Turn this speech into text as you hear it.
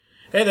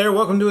Hey there,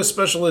 welcome to a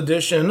special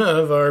edition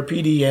of our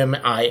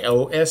PDM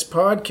iOS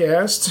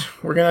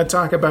podcast. We're going to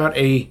talk about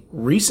a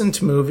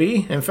recent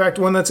movie, in fact,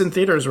 one that's in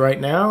theaters right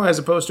now, as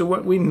opposed to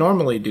what we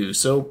normally do.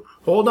 So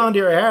hold on to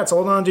your hats,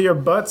 hold on to your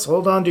butts,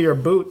 hold on to your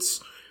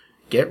boots.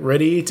 Get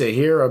ready to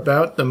hear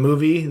about the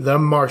movie The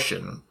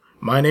Martian.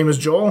 My name is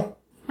Joel.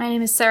 My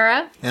name is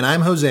Sarah. And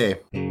I'm Jose.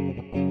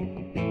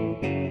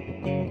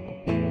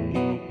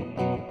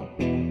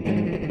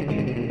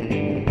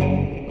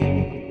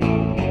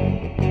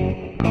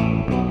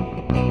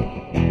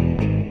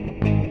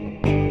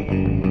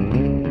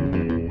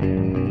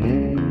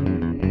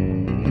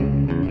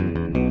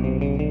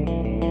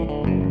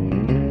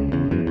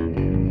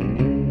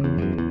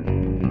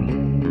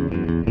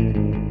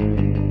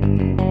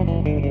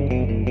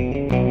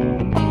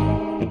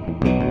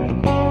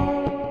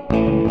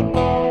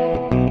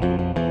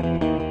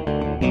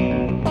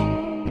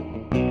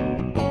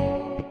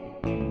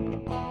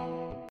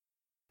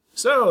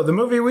 So, the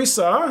movie we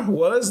saw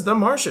was The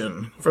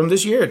Martian from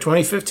this year,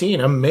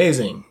 2015.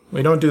 Amazing.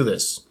 We don't do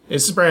this.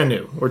 It's brand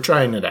new. We're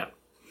trying it out.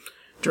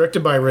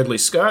 Directed by Ridley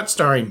Scott,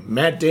 starring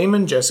Matt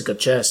Damon, Jessica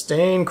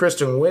Chastain,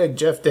 Kristen Wiig,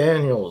 Jeff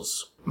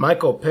Daniels,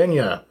 Michael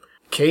Pena,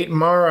 Kate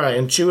Mara,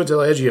 and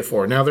Chiwetel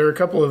Ejiofor. Now, there are a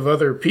couple of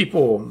other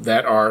people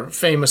that are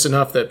famous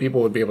enough that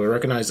people would be able to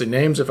recognize the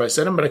names if I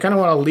said them, but I kind of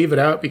want to leave it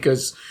out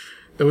because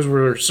those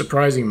were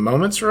surprising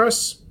moments for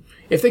us.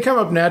 If they come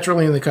up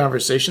naturally in the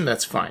conversation,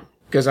 that's fine.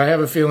 Because I have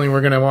a feeling we're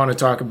going to want to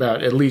talk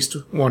about at least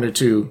one or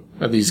two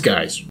of these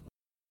guys.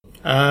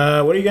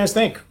 What do you guys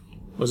think?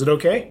 Was it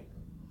okay?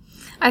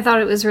 I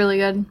thought it was really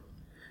good.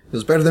 It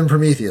was better than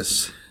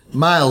Prometheus.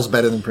 Miles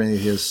better than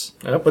Prometheus.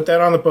 I'll put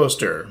that on the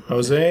poster.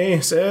 Jose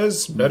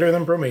says better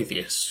than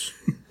Prometheus.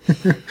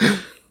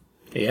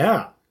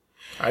 Yeah.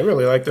 I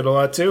really liked it a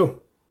lot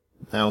too.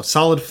 No,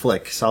 solid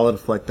flick,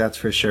 that's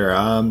for sure.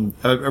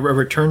 A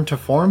return to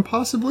form,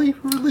 possibly,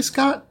 for Ridley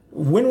Scott?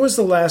 When was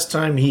the last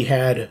time he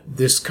had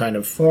this kind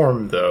of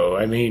form, though?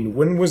 I mean,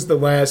 when was the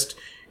last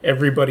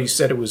everybody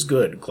said it was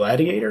good?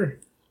 Gladiator?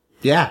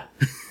 Yeah.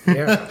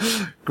 Yeah.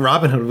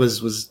 Robin Hood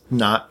was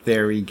not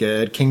very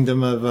good.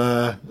 Kingdom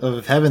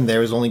of Heaven there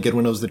was only good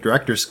when it was the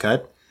director's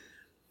cut.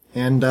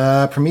 And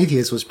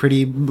Prometheus was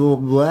pretty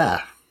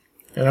blah.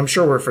 And I'm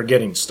sure we're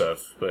forgetting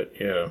stuff, but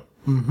yeah.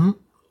 Mm-hmm.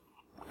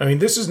 I mean,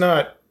 this is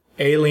not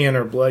Alien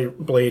or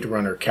Blade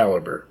Runner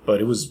caliber,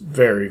 but it was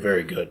very,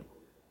 very good.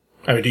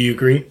 I mean, do you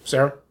agree,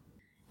 Sarah?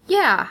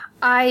 Yeah,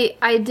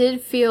 I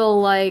did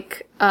feel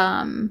like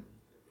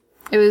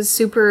it was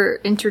super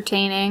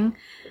entertaining.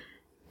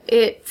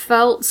 It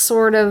felt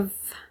sort of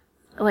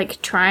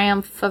like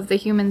triumph of the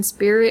human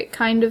spirit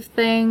kind of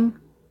thing.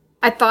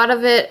 I thought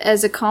of it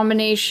as a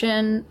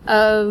combination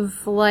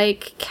of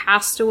like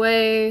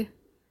Castaway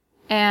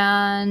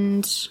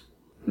and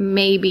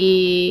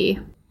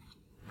maybe...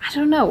 I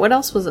don't know. What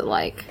else was it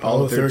like?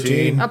 Apollo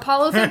 13.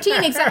 Apollo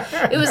 13,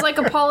 exactly. It was like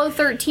Apollo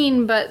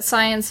 13, but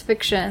science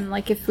fiction.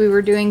 Like if we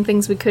were doing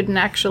things we couldn't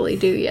actually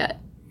do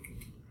yet.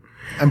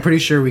 I'm pretty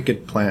sure we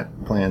could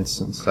plant plants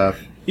and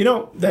stuff. You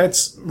know,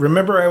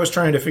 remember I was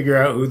trying to figure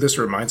out who this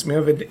reminds me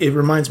of? It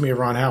reminds me of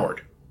Ron Howard.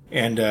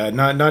 And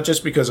not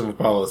just because of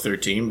Apollo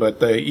 13,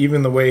 but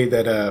even the way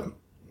that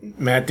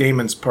Matt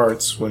Damon's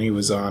parts when he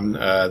was on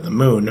the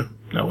moon.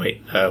 No,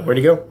 wait. Where'd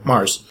he go?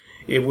 Mars.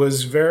 It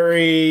was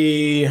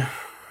very...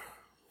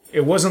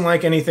 It wasn't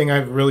like anything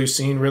I've really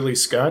seen Ridley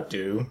Scott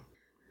do.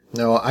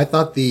 No, I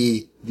thought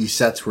the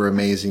sets were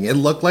amazing. It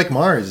looked like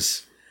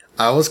Mars.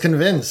 I was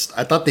convinced.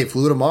 I thought they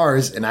flew to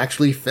Mars and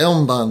actually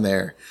filmed on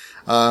there.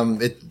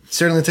 It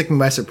certainly took me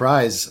by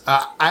surprise.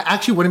 I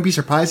actually wouldn't be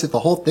surprised if the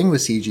whole thing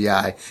was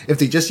CGI. If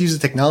they just used the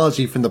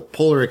technology from the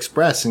Polar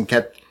Express and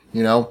kept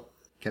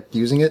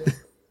using it.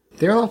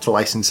 They're allowed to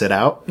license it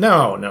out.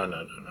 No.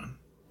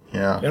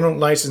 Yeah. They don't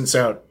license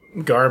out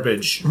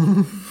garbage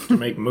to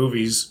make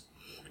movies.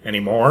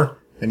 Anymore?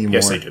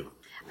 Yes, they do.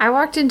 I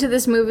walked into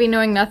this movie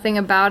knowing nothing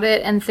about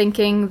it and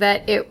thinking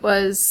that it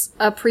was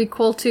a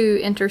prequel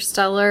to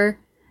Interstellar,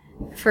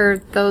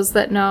 for those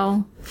that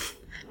know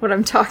what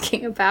I'm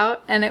talking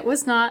about, and it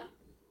was not.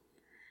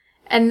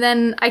 And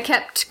then I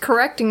kept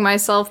correcting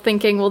myself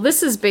thinking, well,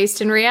 this is based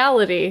in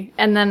reality.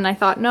 And then I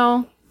thought,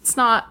 no, it's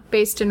not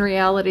based in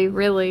reality,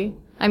 really.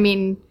 I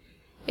mean,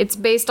 it's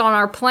based on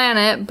our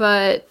planet,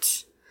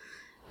 but...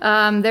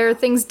 there are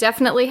things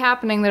definitely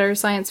happening that are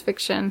science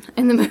fiction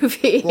in the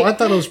movie. Well, I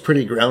thought it was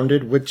pretty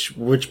grounded.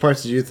 Which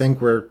parts did you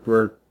think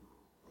were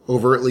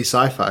overtly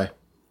sci-fi?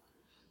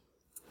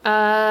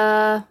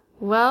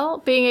 Well,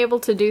 being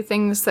able to do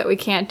things that we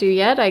can't do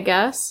yet, I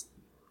guess.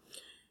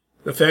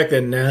 The fact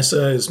that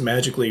NASA is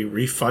magically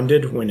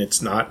refunded when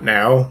it's not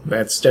now,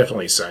 that's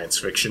definitely science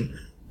fiction.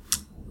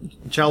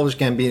 Childish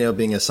Gambino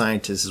being a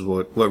scientist is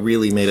what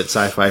really made it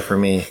sci-fi for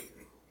me.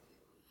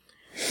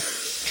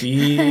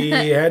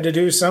 He had to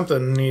do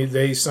something.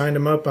 They signed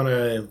him up on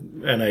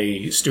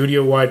a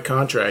studio-wide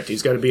contract.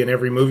 He's got to be in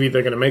every movie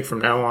they're going to make from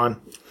now on.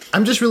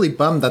 I'm just really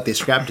bummed that they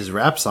scrapped his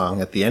rap song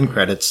at the end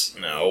credits.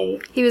 No.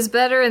 He was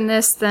better in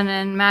this than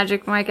in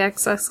Magic Mike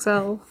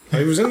XXL.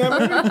 He was in that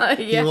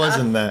movie? Yeah. He was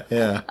in that,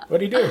 yeah.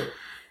 What'd he do?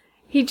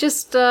 He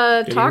just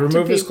Did he talked to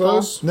remove his people.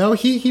 clothes? No,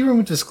 he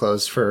removed his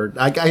clothes for.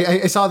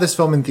 I saw this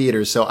film in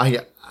theaters, so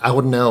I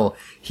would know.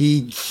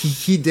 He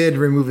did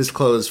remove his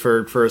clothes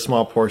for a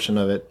small portion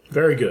of it.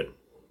 Very good.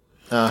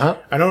 Uh-huh.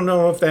 I don't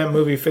know if that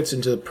movie fits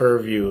into the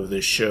purview of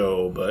this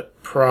show,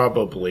 but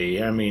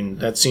probably. I mean,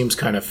 that seems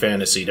kind of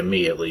fantasy to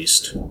me, at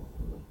least.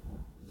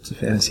 It's a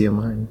fantasy of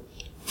mine.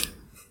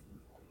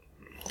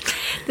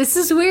 This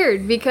is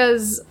weird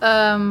because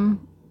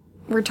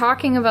we're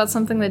talking about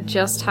something that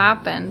just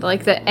happened,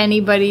 like that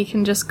anybody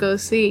can just go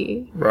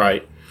see.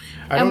 Right.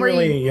 I And don't were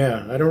you-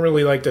 I don't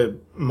really like to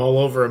mull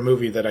over a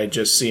movie that I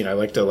just seen. I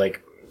like to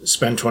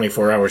spend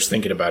 24 hours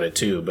thinking about it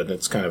too, but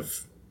it's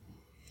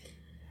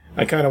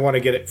I kind of want to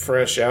get it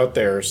fresh out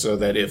there so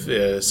that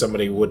if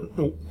somebody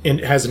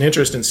has an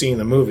interest in seeing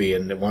the movie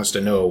and wants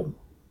to know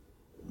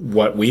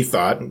what we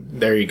thought,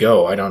 there you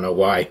go. I don't know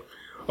why.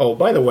 Oh,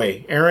 by the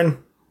way, Aaron,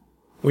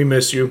 we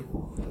miss you.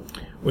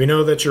 We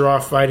know that you're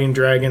off fighting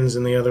dragons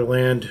in the other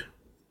land.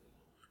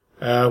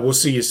 We'll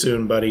see you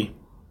soon, buddy.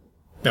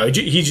 No,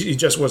 he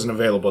just wasn't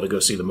available to go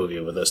see the movie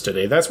with us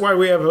today. That's why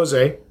we have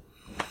Jose.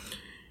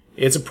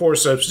 It's a poor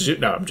substitute.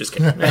 No, I'm just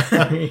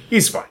kidding.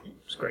 He's fine.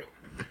 It's great.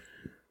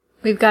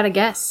 We've got a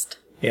guest.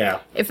 Yeah.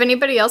 If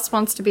anybody else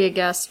wants to be a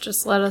guest,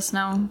 just let us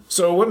know.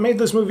 So what made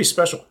this movie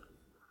special?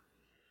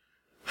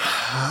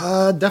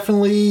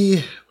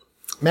 Definitely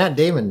Matt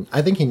Damon.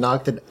 I think he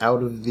knocked it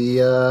out of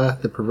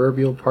the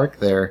proverbial park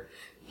there.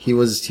 He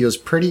was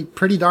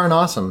pretty darn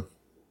awesome,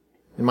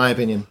 in my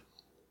opinion.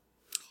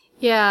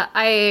 Yeah,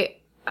 I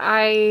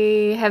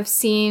have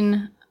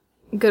seen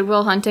Good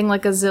Will Hunting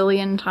like a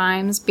zillion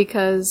times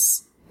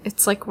because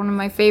it's like one of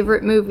my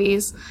favorite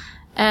movies.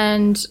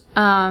 And,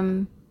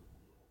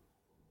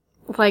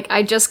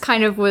 I just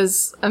kind of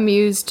was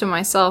amused to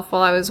myself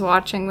while I was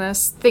watching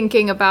this,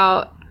 thinking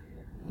about,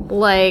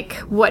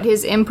 what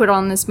his input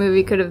on this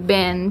movie could have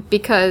been,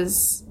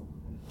 because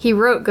he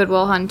wrote Good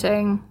Will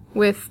Hunting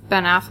with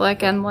Ben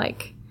Affleck, and,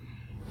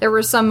 there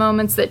were some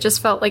moments that just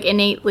felt like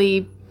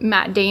innately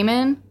Matt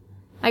Damon,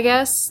 I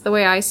guess, the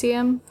way I see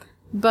him.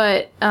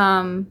 But,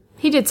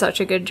 he did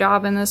such a good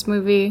job in this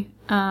movie,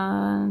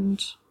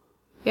 and,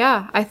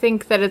 yeah, I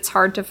think that it's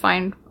hard to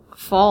find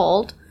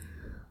fault.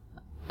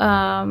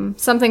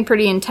 Something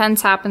pretty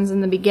intense happens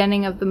in the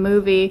beginning of the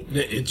movie.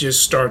 It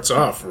just starts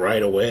off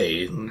right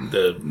away.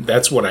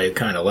 That's what I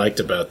kind of liked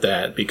about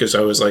that, because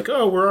I was like,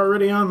 oh, we're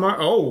already on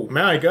oh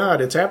my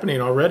God, it's happening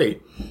already.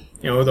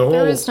 The whole...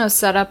 There was no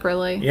setup,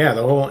 really. Yeah,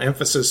 the whole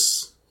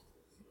emphasis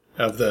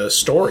of the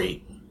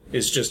story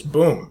is just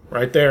boom,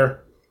 right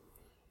there.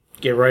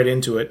 Get right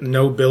into it.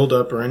 No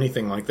build-up or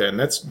anything like that. And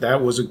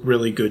that was a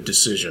really good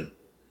decision,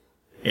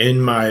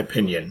 in my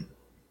opinion.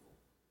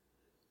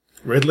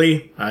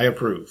 Ridley, I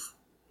approve.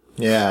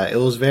 Yeah, it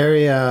was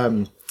very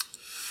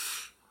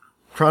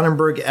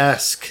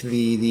Cronenberg-esque,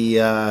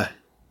 the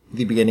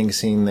beginning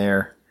scene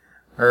there.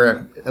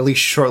 Or at least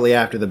shortly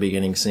after the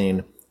beginning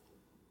scene.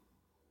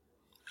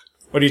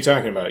 What are you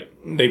talking about?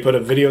 They put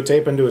a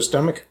videotape into his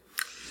stomach?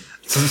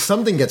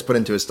 Something gets put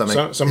into his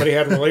stomach. Somebody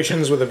had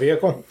relations with a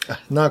vehicle?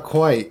 Not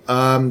quite.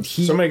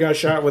 Somebody got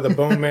shot with a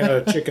bone made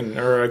out of chicken,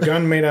 or a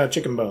gun made out of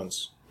chicken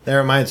bones. That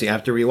reminds me, I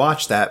have to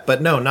rewatch that.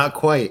 But no, not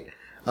quite.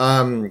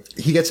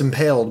 He gets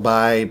impaled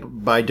by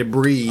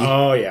debris.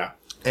 Oh, yeah.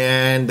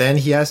 And then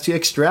he has to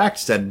extract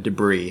said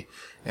debris.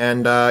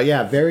 And,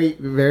 very,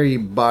 very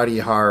body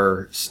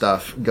horror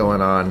stuff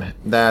going on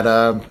that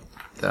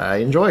I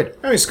enjoyed.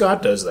 I mean,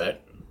 Scott does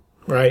that,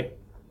 right?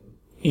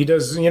 He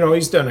does,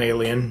 he's done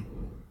Alien.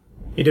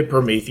 He did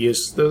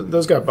Prometheus.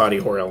 Those got body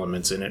horror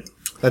elements in it.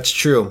 That's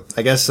true.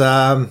 I guess,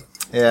 Cronenberg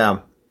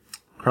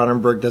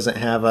doesn't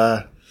have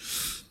a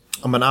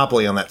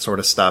monopoly on that sort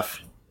of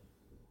stuff.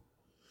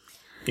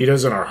 He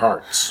does in our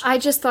hearts. I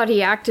just thought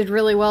he acted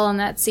really well in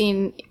that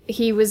scene.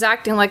 He was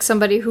acting like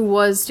somebody who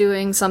was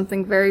doing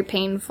something very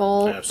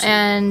painful. Absolutely.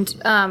 And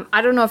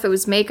I don't know if it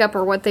was makeup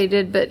or what they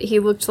did, but he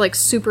looked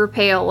super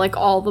pale, like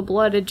all the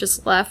blood had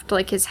just left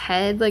his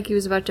head, like he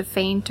was about to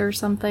faint or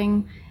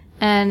something.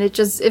 And it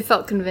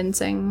felt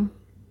convincing.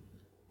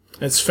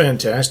 It's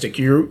fantastic.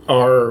 You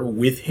are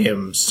with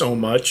him so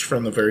much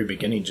from the very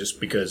beginning,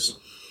 just because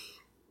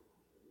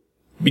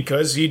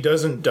he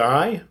doesn't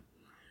die,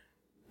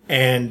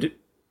 and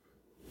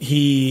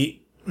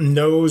he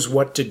knows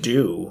what to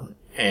do.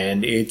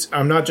 And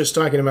I'm not just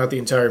talking about the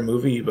entire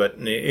movie, but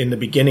in the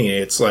beginning,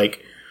 it's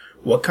like,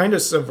 what kind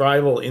of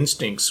survival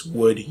instincts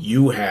would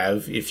you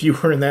have if you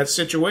were in that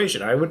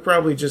situation? I would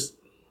probably just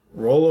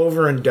roll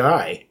over and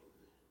die.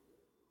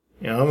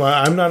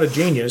 I'm not a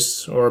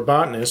genius or a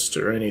botanist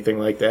or anything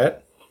like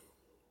that.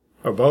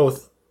 Or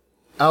both.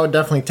 I would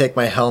definitely take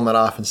my helmet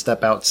off and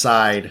step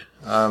outside.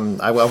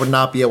 I would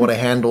not be able to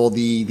handle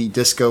the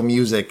disco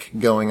music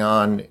going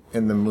on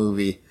in the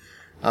movie.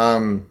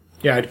 Yeah,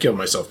 I'd kill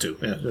myself too.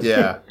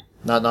 Yeah,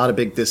 not a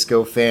big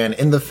disco fan.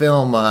 In the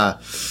film,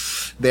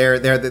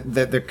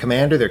 their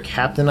commander, their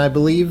captain, I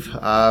believe,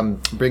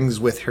 brings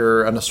with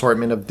her an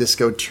assortment of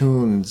disco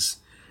tunes.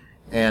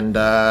 And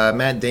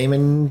Matt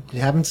Damon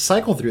happens to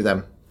cycle through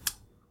them.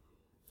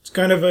 It's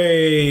kind of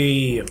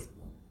a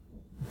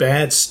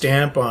bad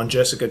stamp on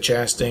Jessica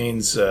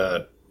Chastain's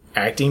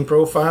acting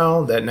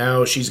profile that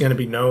now she's going to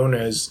be known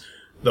as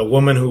the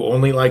woman who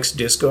only likes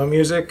disco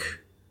music.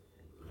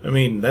 I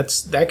mean,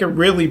 that could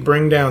really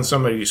bring down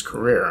somebody's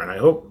career, and I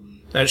hope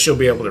that she'll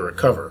be able to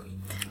recover.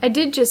 I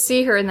did just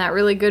see her in that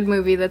really good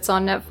movie that's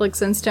on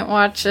Netflix Instant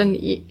Watch, and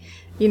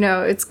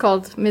it's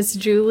called Miss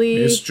Julie.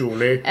 Miss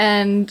Julie.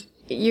 And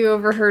you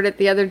overheard it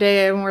the other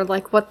day, and we're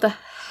like, what the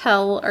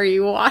hell are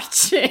you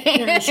watching?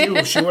 Yeah,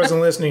 she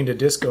wasn't listening to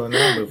disco in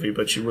that movie,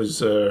 but she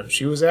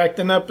was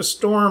acting up a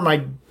storm,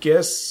 I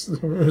guess.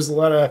 There was a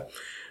lot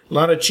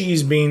of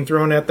cheese being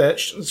thrown at that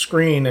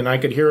screen, and I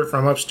could hear it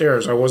from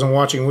upstairs. I wasn't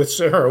watching with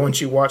Sarah when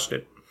she watched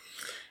it.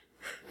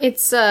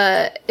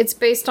 It's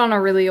based on a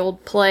really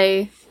old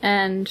play,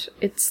 and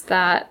it's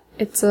a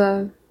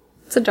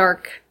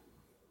dark,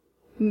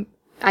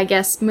 I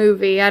guess,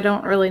 movie. I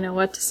don't really know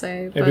what to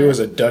say. Maybe it was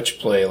a Dutch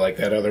play like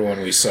that other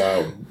one we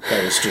saw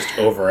that was just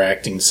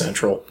overacting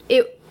central.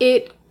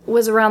 It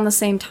was around the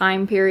same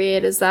time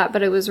period as that,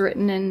 but it was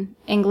written in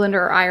England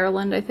or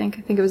Ireland, I think.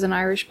 I think it was an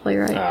Irish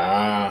playwright.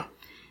 Ah.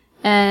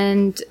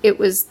 And it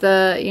was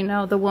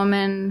the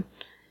woman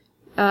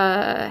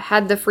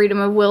had the freedom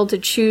of will to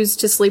choose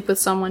to sleep with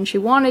someone she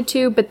wanted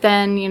to, but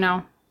then,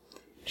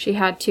 she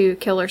had to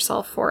kill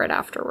herself for it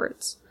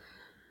afterwards.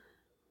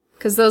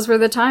 Because those were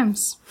the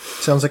times.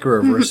 Sounds like a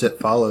reverse It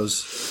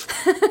Follows.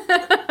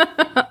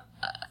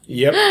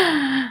 Yep.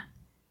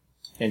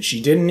 And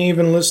she didn't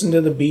even listen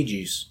to the Bee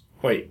Gees.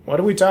 Wait, what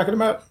are we talking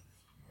about?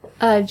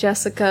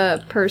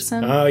 Jessica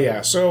Person. Oh,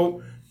 yeah.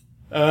 So,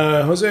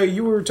 Jose,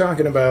 you were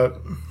talking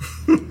about...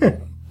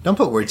 Don't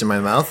put words in my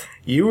mouth.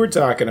 You were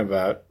talking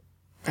about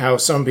how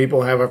some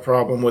people have a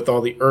problem with all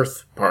the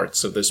Earth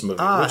parts of this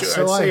movie. Which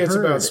so I'd say I it's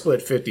heard. about split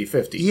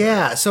 50-50.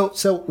 Yeah,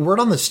 so word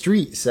on the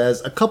street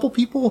says a couple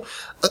people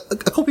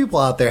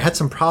out there had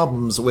some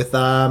problems with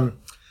third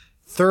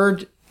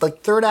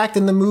act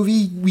in the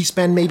movie. We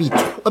spend maybe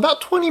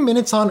about 20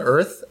 minutes on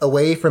Earth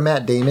away from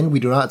Matt Damon.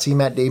 We do not see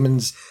Matt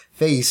Damon's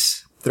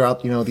face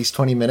throughout these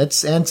 20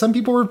 minutes, and some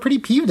people were pretty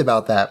peeved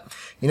about that.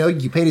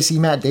 You pay to see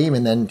Matt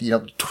Damon, then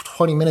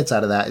 20 minutes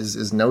out of that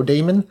is no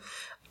Damon.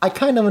 I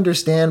kind of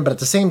understand, but at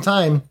the same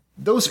time,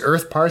 those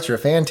Earth parts are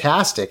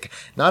fantastic.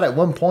 Not at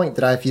one point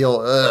did I feel,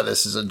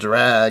 this is a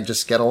drag,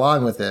 just get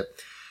along with it.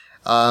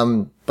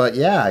 But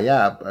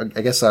yeah,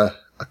 I guess a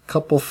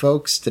couple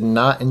folks did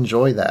not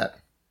enjoy that.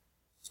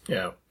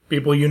 Yeah.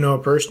 People you know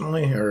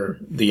personally, or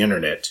the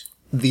internet?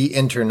 The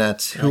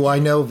internet, who I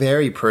know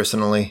very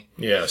personally.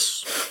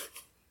 Yes.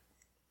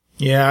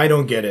 Yeah, I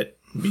don't get it,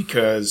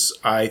 because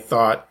I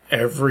thought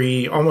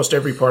almost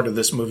every part of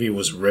this movie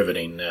was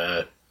riveting.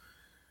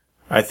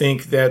 I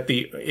think that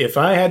if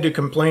I had to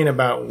complain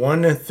about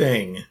one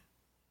thing,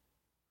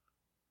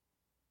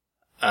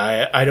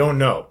 I don't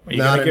know. You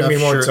gotta give me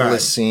more time.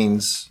 Shirtless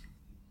scenes.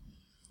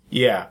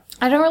 Yeah.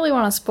 I don't really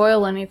want to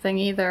spoil anything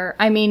either.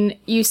 I mean,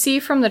 you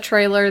see from the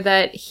trailer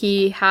that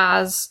he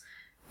has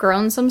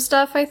grown some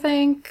stuff, I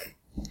think.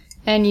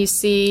 And you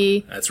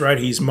see... That's right,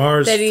 he's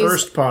Mars'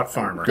 first pot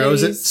farmer.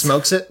 Grows it,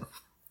 smokes it.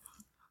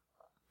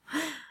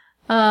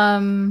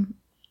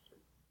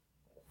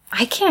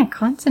 I can't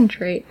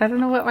concentrate. I don't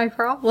know what my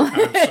problem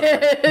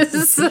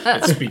is.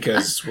 It's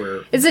because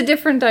It's a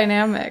different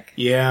dynamic.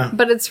 Yeah.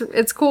 But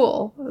it's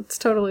cool. It's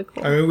totally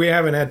cool. I mean, we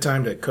haven't had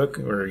time to cook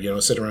or,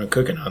 sit around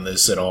cooking on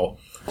this at all.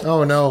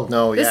 Oh,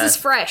 no, This is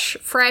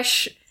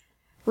fresh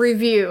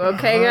review,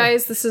 okay,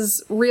 guys? This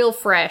is real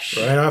fresh.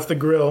 Right off the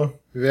grill.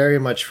 Very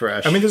much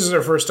fresh. I mean, this is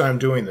our first time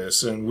doing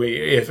this, and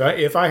if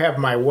I have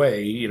my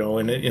way,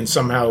 and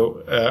somehow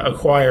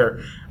acquire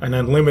an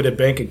unlimited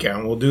bank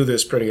account, we'll do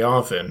this pretty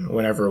often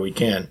whenever we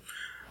can.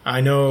 I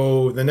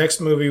know the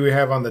next movie we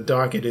have on the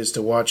docket is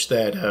to watch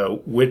that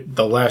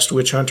The Last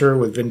Witch Hunter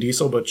with Vin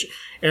Diesel, but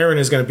Aaron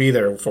is going to be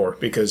there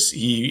because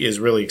he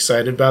is really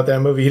excited about that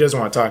movie. He doesn't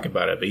want to talk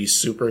about it, but he's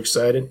super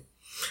excited.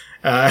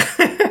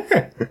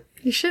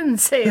 You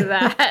shouldn't say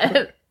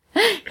that.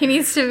 He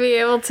needs to be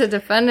able to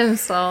defend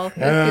himself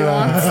if he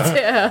wants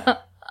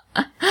to.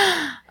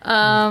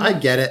 I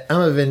get it.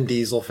 I'm a Vin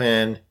Diesel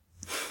fan.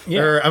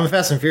 Yeah. Or I'm a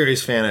Fast and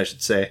Furious fan, I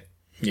should say.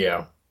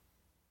 Yeah.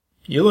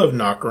 You love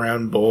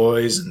Knockaround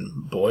Boys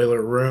and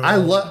Boiler Room. I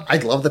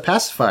love The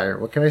Pacifier.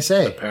 What can I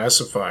say?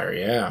 Pacifier,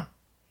 yeah.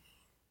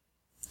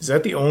 Is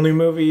that the only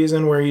movie he's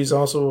in where he's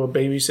also a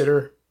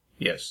babysitter?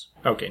 Yes.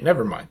 Okay,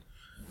 never mind.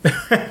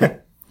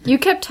 You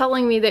kept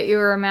telling me that you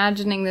were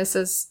imagining this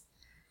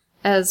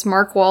as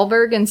Mark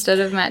Wahlberg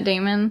instead of Matt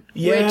Damon.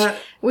 Yeah.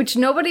 Which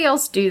nobody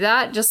else do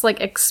that. Just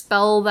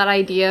expel that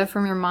idea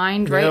from your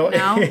mind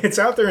now. It's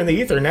out there in the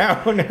ether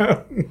now.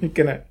 No, you're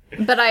gonna.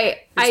 But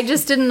I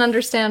just didn't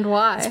understand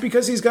why. It's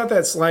because he's got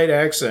that slight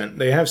accent.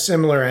 They have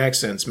similar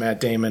accents, Matt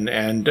Damon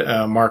and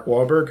Mark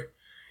Wahlberg.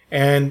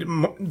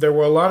 And there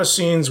were a lot of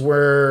scenes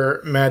where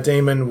Matt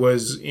Damon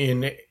was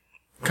in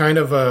kind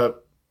of a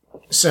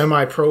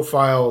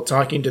semi-profile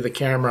talking to the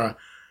camera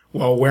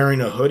while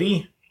wearing a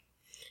hoodie.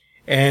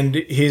 And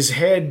his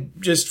head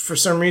just for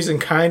some reason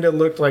kind of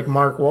looked like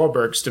Mark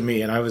Wahlberg's to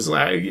me. And I was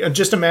like,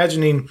 just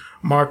imagining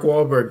Mark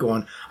Wahlberg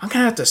going, I'm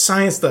going to have to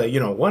science the,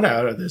 what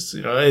out of this?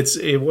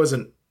 It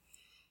wasn't,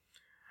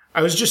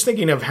 I was just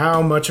thinking of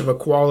how much of a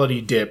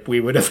quality dip we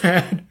would have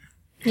had.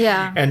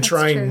 Yeah. And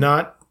trying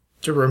not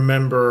to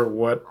remember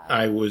what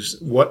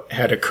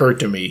had occurred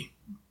to me.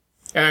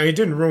 And it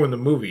didn't ruin the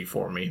movie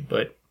for me,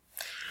 but.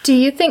 Do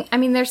you think,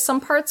 there's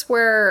some parts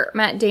where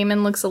Matt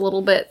Damon looks a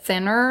little bit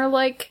thinner,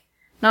 like,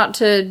 not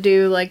to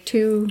do, like,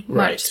 too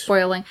much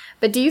spoiling,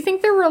 but do you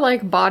think there were,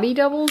 like, body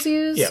doubles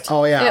used? Yeah.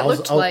 Oh, yeah. It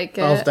looked like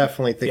it. I was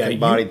definitely thinking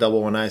body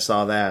double when I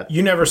saw that.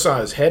 You never saw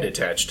his head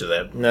attached to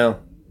that. No.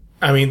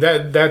 I mean,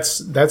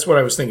 that's what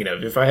I was thinking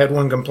of. If I had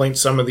one complaint,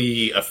 some of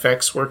the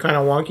effects were kind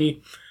of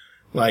wonky,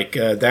 like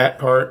that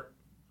part,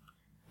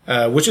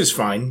 which is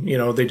fine.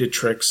 They did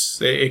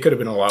tricks. It could have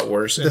been a lot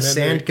worse. The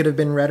sand could have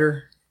been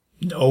redder.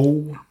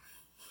 No.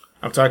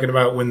 I'm talking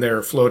about when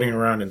they're floating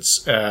around in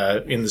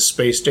the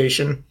space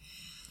station.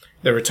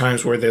 There were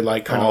times where they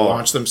kind of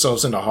launch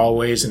themselves into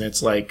hallways, and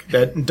it's like,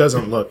 that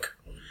doesn't look.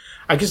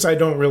 I guess I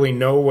don't really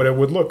know what it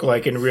would look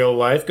like in real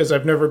life because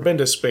I've never been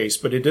to space,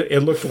 but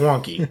it looked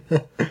wonky.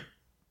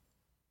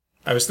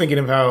 I was thinking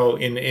of how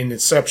in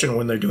Inception,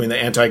 when they're doing the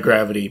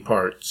anti-gravity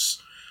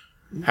parts,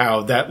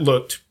 how that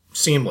looked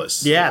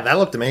seamless. Yeah, that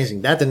looked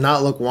amazing. That did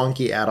not look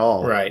wonky at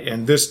all. Right,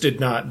 and this did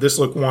not. This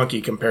looked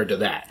wonky compared to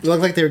that. It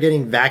looked like they were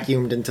getting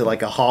vacuumed into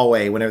like a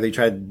hallway whenever they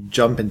tried to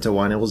jump into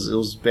one. It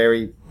was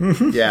very,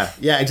 yeah,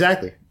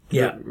 exactly.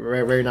 Yeah,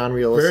 very, very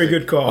non-realistic. Very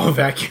good call,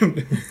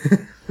 vacuumed.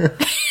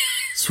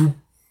 Swoop.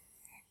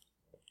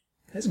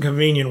 That's a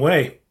convenient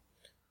way.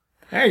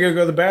 I gotta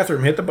go to the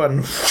bathroom. Hit the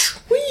button.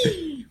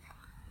 Whee!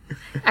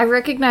 I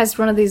recognized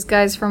one of these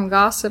guys from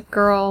Gossip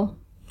Girl.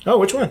 Oh,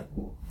 which one?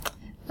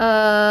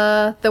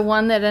 The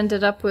one that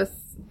ended up with.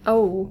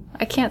 Oh,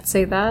 I can't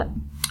say that.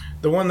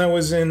 The one that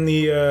was in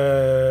the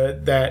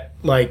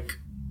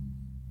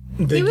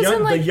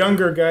the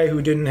younger guy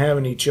who didn't have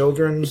any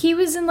children. He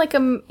was in like a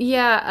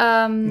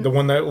the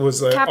one that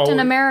was Captain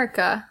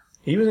America.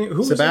 He was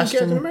who Sebastian? was in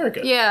Captain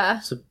America?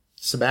 Yeah,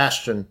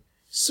 Sebastian.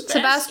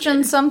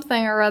 Sebastian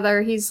something or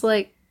other. He's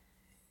like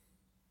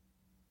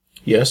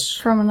Yes.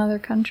 from another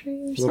country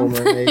or Little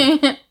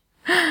something.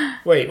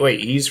 Mermaid. Wait,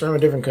 he's from a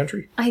different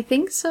country? I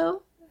think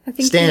so. I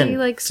think Stan. he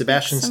like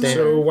Sebastian speaks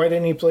some Stan. So why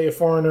didn't he play a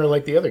foreigner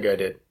like the other guy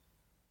did?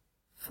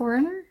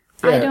 foreigner.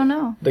 Yeah. I don't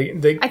know.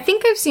 They I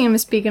think I've seen him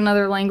speak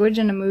another language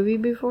in a movie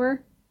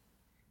before.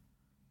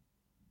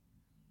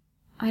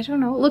 I don't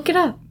know. Look it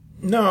up.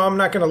 No, I'm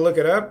not going to look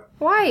it up.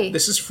 Why?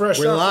 This is fresh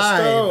We're off live.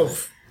 the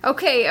stove.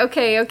 Okay.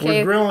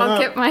 We're grilling I'll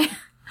up. get my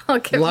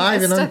Live my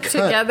and stuff uncut.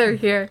 together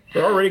here.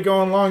 We're already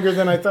going longer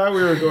than I thought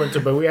we were going to,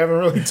 but we haven't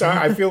really talked.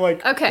 I feel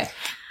like Okay.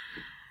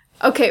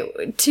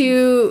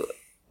 To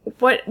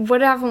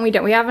what haven't we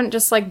done? We haven't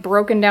just like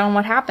broken down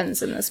what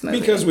happens in this movie.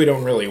 because we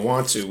don't really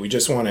want to. We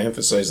just want to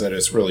emphasize that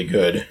it's really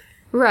good.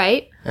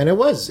 Right. And it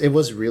was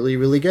really,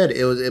 really good.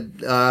 It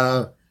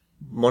was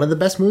one of the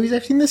best movies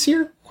I've seen this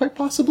year, quite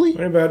possibly.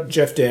 What about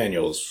Jeff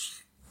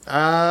Daniels?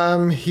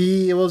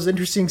 It was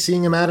interesting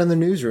seeing him out in the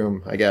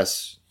newsroom, I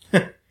guess.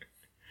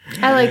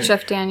 I like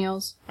Jeff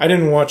Daniels. I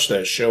didn't watch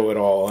that show at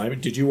all.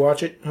 Did you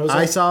watch it, Jose?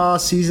 I saw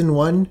season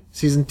 1.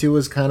 Season 2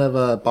 was kind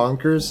of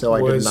bonkers, so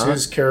I did Was not.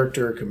 his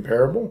character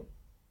comparable?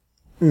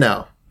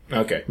 No.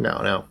 Okay.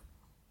 No.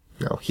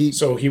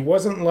 So he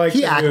wasn't like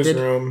He the acted.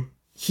 Newsroom.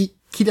 He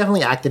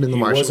definitely acted in The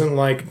He Martian. wasn't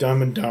like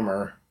Dumb and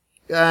Dumber.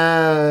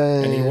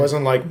 And And he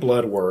wasn't like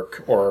Blood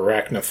Work or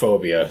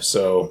Arachnophobia,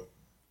 so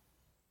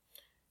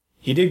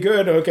he did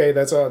good. Okay,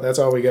 that's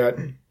all we got.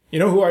 You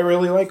know who I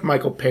really like?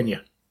 Michael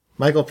Pena.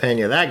 Michael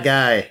Pena, that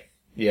guy.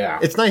 Yeah.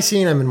 It's nice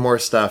seeing him in more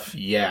stuff.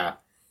 Yeah.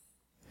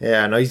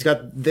 Yeah, no, he's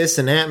got this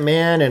and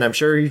Ant-Man, and I'm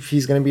sure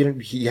he's going to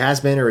be. He has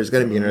been, or is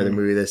going to be in another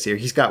movie this year.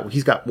 He's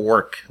got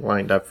work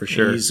lined up for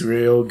sure. He's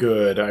real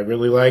good. I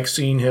really like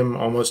seeing him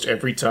almost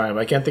every time.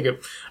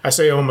 I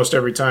say almost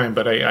every time,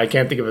 but I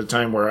can't think of a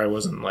time where I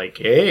wasn't like,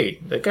 hey,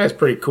 that guy's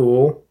pretty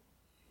cool.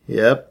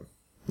 Yep.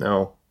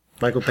 No,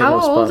 Michael Pena. How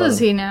was old spot is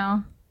on. he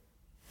now?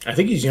 I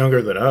think he's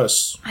younger than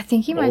us. I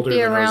think he might Older be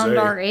than around Jose.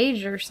 our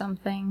age or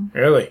something.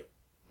 Really?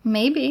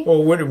 Maybe.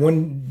 Well,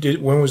 when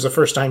was the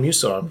first time you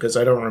saw him? Because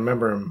I don't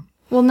remember him.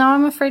 Well, now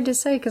I'm afraid to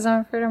say because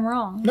I'm afraid I'm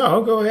wrong.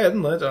 No, go ahead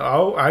and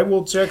I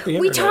will check the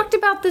internet. We talked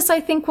about this,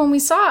 I think, when we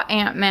saw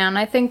Ant-Man.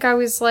 I think I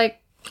was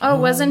like, oh,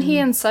 wasn't he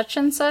in such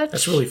and such?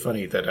 That's really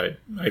funny that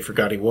I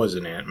forgot he was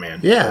an Ant-Man.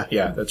 Yeah.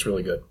 Yeah, that's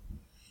really good.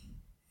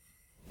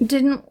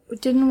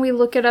 Didn't we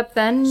look it up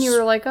then? And you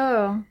were like,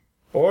 oh.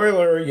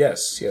 Spoiler,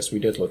 yes, we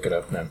did look it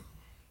up then.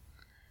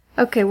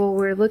 Okay, well,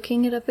 we're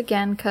looking it up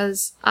again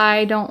because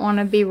I don't want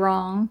to be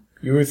wrong.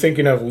 You were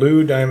thinking of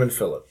Lou Diamond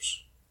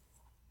Phillips.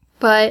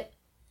 But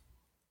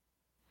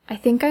I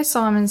think I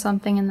saw him in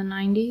something in the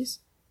 90s.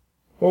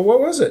 Well, what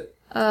was it?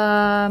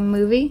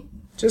 Movie?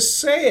 Just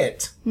say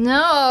it.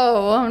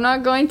 No, I'm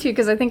not going to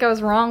because I think I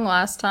was wrong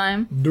last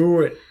time.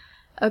 Do it.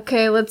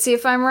 Okay, let's see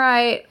if I'm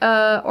right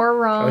or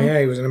wrong. Oh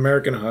yeah, he was an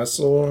American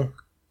Hustle.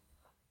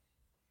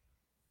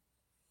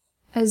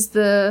 As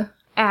the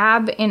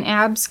Ab in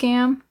Ab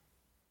Scam?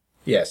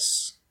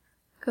 Yes.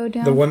 Go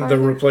down. The farther.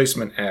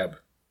 replacement Ab.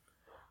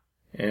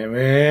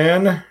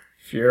 Ant-Man,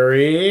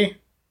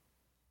 Fury,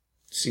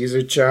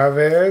 Cesar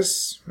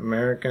Chavez,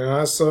 American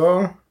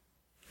Hustle,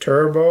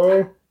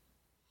 Turbo.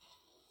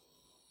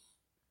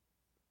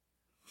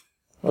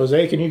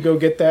 Jose, can you go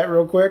get that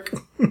real quick?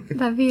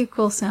 That'd be a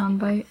cool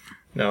soundbite.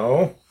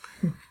 No.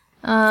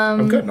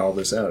 I'm cutting all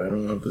this out. I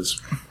don't know if this...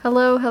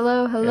 Hello.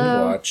 And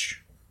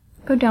watch.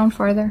 Go down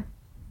farther.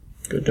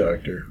 Good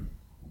doctor.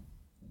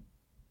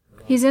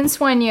 He's in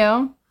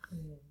Sueño.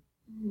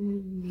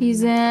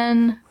 He's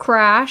in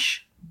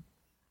Crash.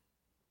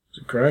 Is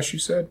it Crash, you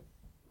said?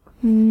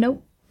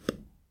 Nope.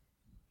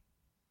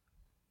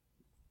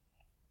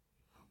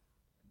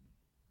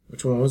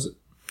 Which one was it?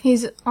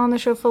 He's on the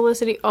show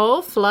Felicity.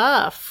 Oh,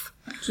 Fluff.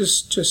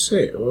 Just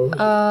say it. What was it? She's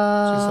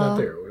not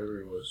there,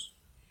 whatever it was.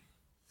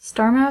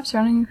 Star Maps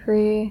Running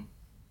Free.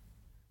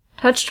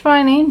 Touched by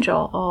an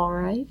Angel. All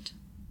right.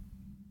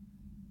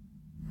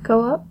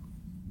 Go up.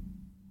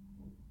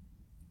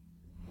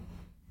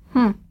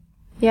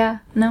 Yeah,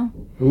 no.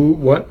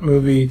 What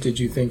movie did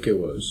you think it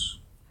was?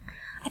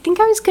 I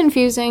think I was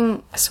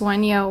confusing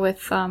Sueño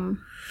with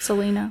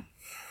Selena.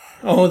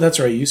 Oh, that's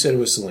right. You said it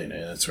was Selena.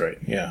 That's right.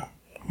 Yeah.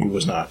 He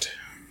was not.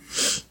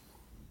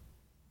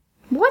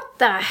 What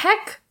the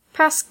heck?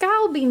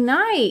 Pascal, be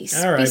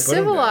nice. All right, be put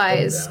him down,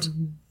 civilized.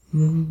 put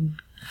him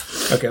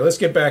down. Okay, let's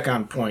get back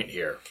on point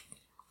here.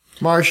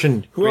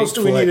 Martian. Who else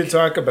do we need to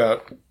talk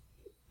about?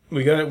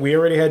 We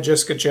already had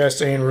Jessica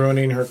Chastain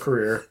ruining her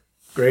career.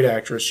 Great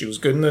actress. She was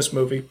good in this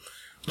movie.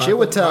 Michael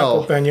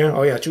Chiwetel. Pena.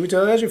 Oh yeah,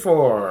 Chiwetel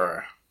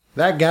Ejiofor.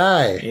 That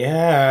guy.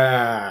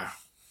 Yeah.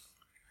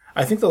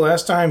 I think the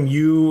last time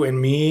you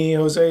and me,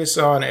 Jose,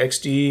 saw an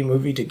XD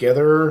movie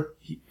together,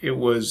 it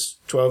was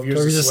 12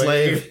 Years a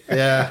Slave.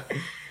 Yeah.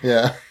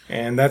 Yeah.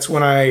 And that's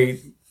when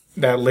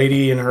that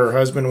lady and her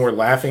husband were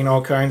laughing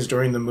all kinds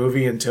during the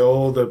movie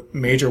until the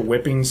major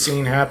whipping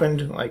scene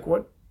happened. Like,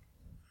 what?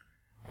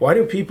 Why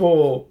do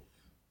people...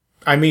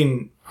 I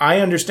mean, I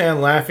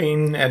understand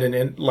laughing at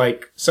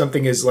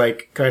something is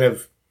like kind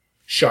of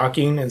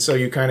shocking, and so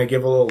you kind of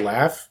give a little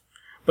laugh.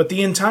 But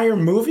the entire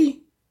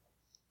movie?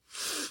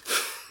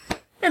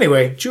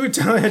 Anyway,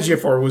 Chiwetel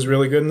Ejiofor was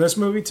really good in this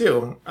movie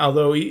too.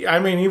 Although he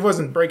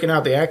wasn't breaking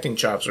out the acting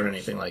chops or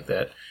anything like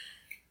that.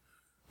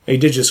 He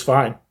did just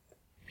fine.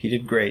 He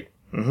did great.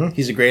 Mm-hmm.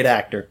 He's a great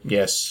actor.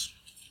 Yes.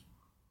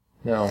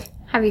 No.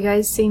 Have you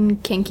guys seen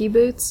Kinky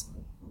Boots?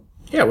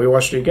 Yeah, we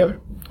watched it together.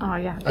 Oh,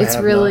 yeah. It's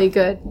really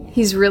good.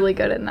 He's really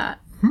good in that.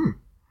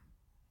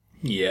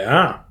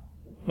 Yeah.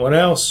 What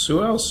else?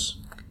 Who else?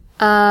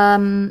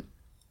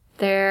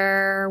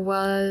 There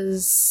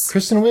was...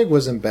 Kristen Wiig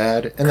wasn't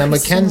bad, and that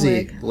Kristen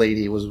Mackenzie Wiig.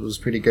 lady was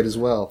pretty good as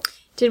well.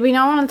 Did we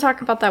not want to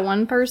talk about that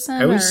one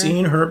person? Have we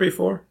seen her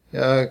before?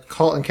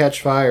 Halt and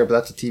Catch Fire, but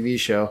that's a TV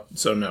show.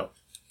 So no.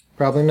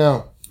 Probably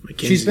no.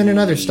 Mackenzie. She's been in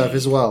other stuff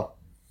as well.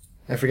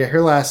 I forget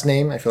her last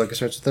name. I feel like it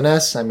starts with an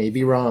S. I may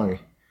be wrong.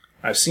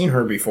 I've seen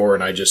her before,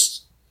 and I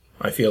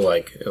feel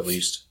like, at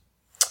least.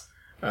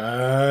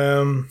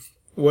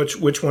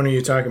 Which one are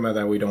you talking about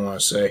that we don't want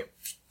to say?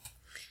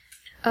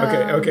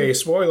 Okay,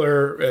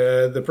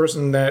 spoiler, the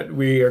person that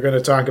we are going to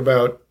talk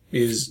about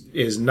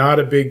is not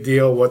a big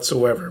deal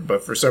whatsoever,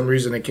 but for some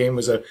reason it came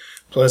as a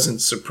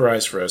pleasant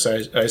surprise for us. I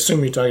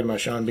assume you're talking about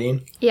Sean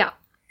Bean? Yeah.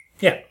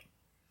 Yeah.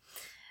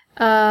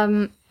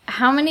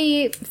 How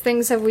many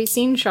things have we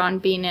seen Sean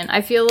Bean in?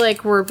 I feel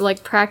like we're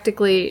like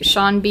practically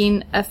Sean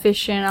Bean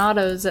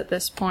aficionados at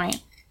this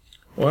point.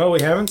 Well, we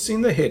haven't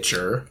seen The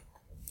Hitcher,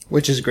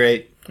 Which is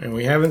great. and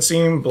we haven't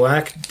seen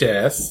Black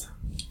Death,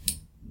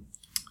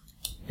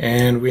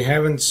 and we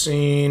haven't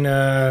seen,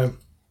 I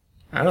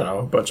don't know,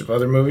 a bunch of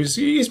other movies.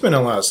 He's been in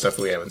a lot of stuff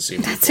we haven't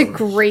seen That's a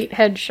before. great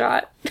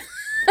headshot.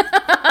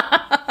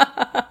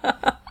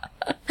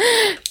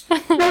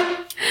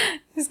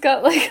 He's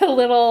got like a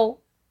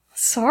little...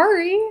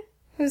 Sorry, it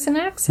was an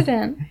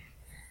accident.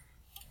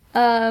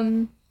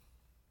 Yeah,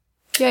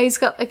 he's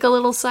got like a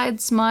little side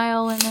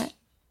smile in it.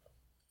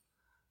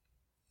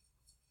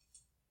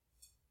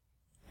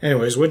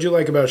 Anyways, what'd you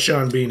like about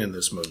Sean Bean in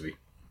this movie?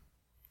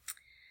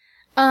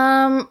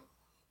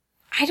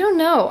 I don't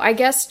know. I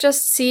guess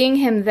just seeing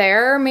him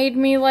there made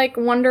me like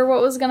wonder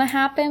what was gonna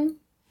happen.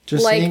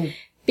 Just Like, seeing...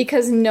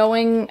 because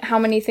knowing how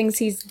many things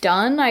he's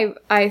done,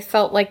 I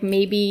felt like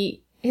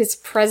maybe his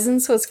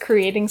presence was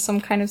creating some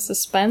kind of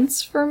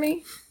suspense for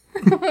me.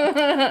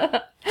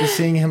 Just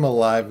seeing him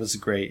alive was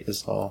great,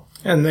 is all.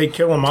 And they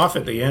kill him off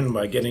at the end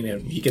by getting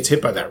him. He gets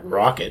hit by that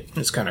rocket.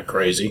 It's kind of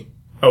crazy.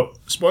 Oh,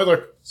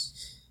 spoiler.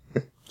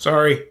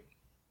 Sorry.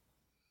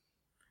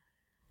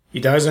 He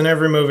dies in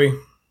every movie.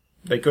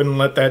 They couldn't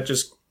let that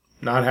just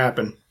not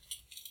happen.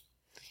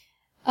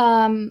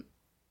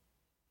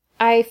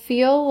 I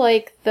feel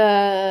like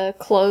the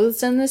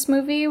clothes in this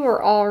movie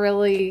were all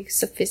really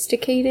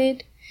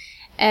sophisticated.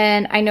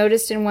 And I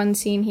noticed in one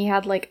scene he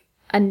had like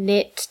a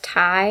knit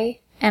tie,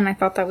 and I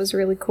thought that was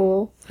really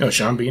cool. Oh,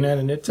 Sean Bean had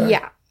a knit tie?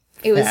 Yeah.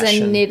 It was a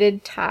Fashion.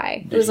 knitted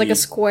tie. It Did was like he- a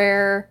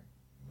square,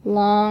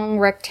 long,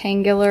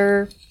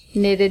 rectangular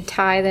knitted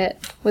tie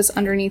that was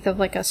underneath of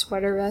like a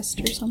sweater vest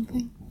or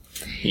something.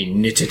 He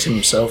knitted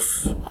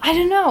himself. I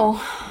don't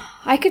know.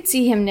 I could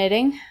see him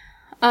knitting.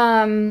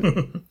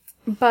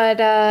 But,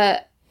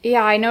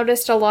 yeah, I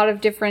noticed a lot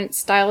of different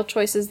style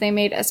choices they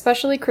made,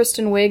 especially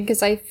Kristen Wiig,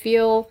 because I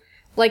feel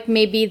like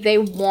maybe they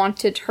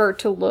wanted her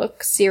to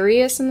look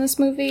serious in this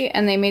movie,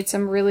 and they made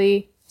some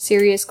really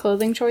serious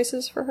clothing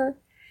choices for her.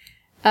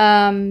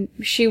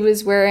 She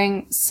was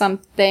wearing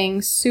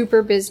something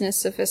super business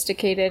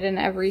sophisticated in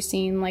every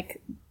scene,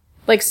 like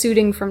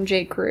suiting from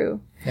J.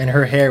 Crew. And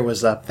her hair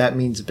was up. That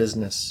means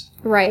business.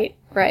 Right.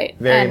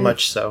 Very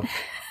much so.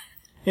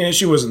 Yeah,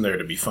 she wasn't there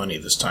to be funny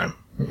this time.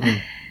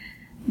 Mm-mm.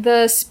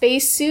 The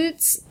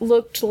spacesuits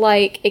looked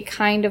like a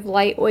kind of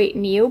lightweight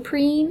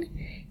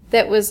neoprene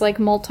that was like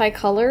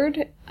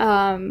multicolored,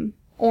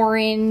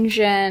 orange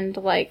and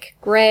like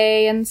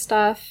gray and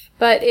stuff.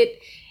 But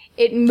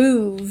it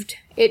moved.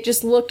 It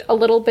just looked a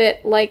little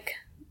bit like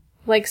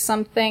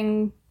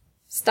something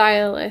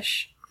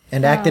stylish.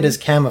 And acted as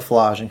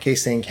camouflage in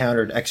case they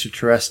encountered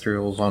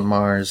extraterrestrials on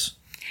Mars.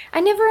 I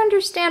never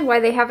understand why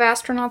they have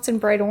astronauts in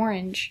bright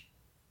orange.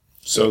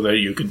 So that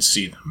you can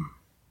see them.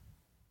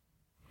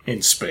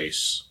 In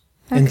space.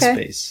 In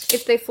space.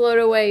 If they float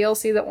away, you'll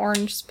see the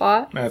orange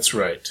spot. That's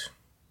right.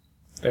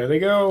 There they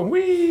go.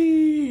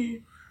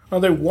 Whee! Oh,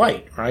 they're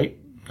white, right?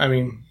 I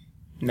mean,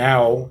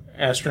 now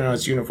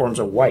astronauts' uniforms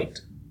are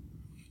white.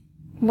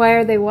 Why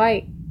are they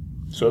white?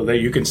 So that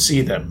you can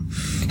see them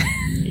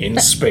in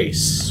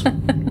space.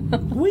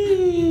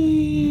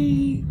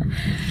 Whee!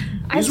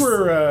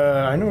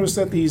 I noticed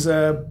that these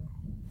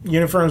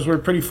uniforms were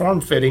pretty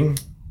form-fitting.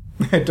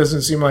 It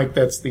doesn't seem like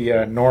that's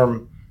the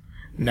norm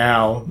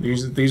now.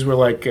 These were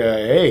like,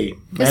 hey,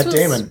 Matt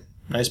Damon,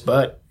 nice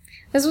butt.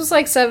 This was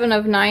like 7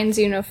 of 9's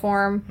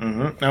uniform.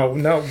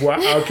 Mm-hmm. No,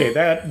 okay,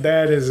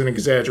 that is an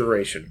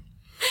exaggeration.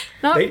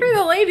 Not for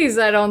the ladies,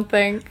 I don't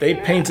think. They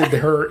painted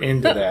her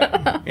into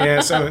that.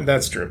 Yeah,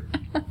 that's true.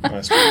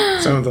 That's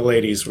true. Some of the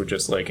ladies were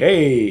just like,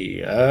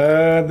 hey,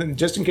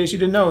 just in case you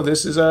didn't know,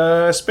 this is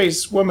a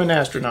space woman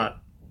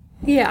astronaut.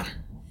 Yeah.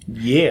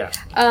 Yeah.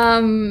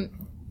 And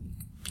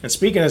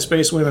speaking of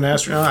space women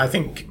astronaut,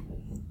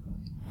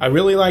 I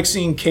really like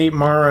seeing Kate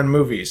Mara in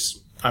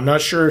movies. I'm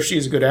not sure if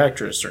she's a good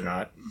actress or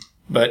not,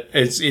 but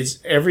it's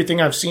everything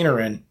I've seen her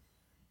in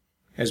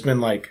has been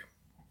like,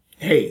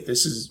 hey,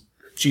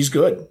 she's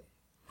good.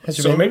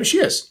 So maybe she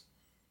is.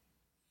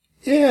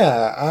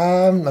 Yeah,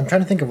 I'm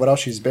trying to think of what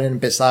else she's been in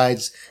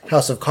besides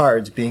House of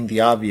Cards being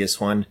the obvious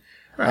one.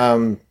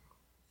 Right.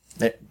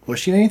 Was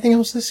she in anything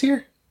else this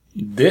year?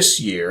 This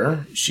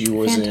year, she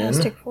was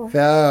Fantastic Four.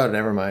 Oh,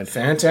 never mind.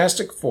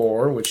 Fantastic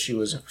Four, which she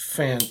was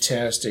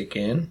fantastic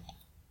in.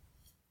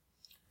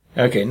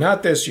 Okay,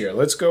 not this year.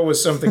 Let's go with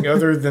something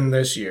other than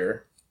this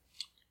year.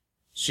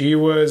 She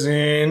was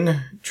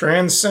in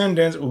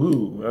Transcendence.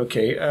 Ooh,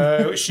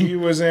 okay. She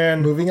was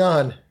in... Moving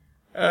on.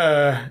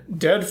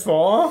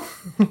 Deadfall.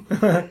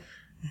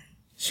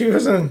 She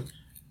was in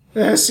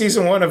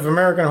season 1 of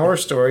American Horror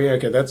Story.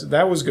 Okay,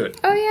 that was good.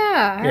 Oh,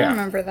 yeah. I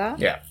remember that.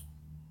 Yeah.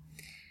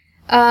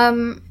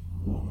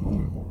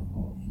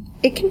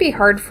 It can be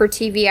hard for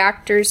TV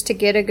actors to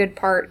get a good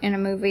part in a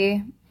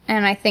movie.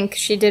 And I think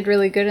she did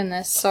really good in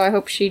this, so I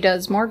hope she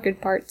does more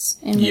good parts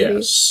in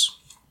movies.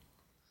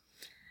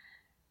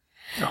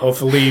 Yes.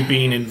 Hopefully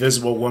being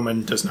Invisible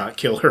Woman does not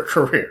kill her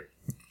career.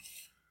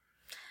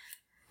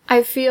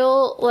 I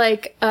feel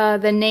like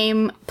the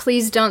name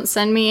Please Don't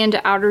Send Me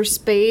Into Outer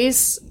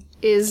Space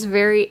is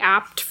very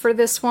apt for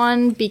this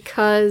one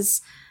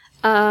because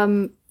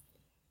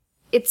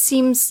it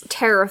seems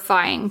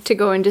terrifying to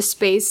go into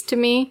space to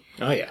me.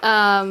 Oh,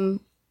 yeah.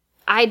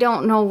 I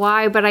don't know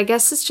why, but I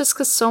guess it's just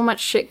because so much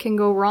shit can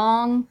go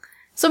wrong.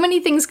 So many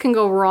things can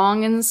go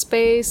wrong in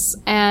space,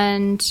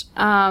 and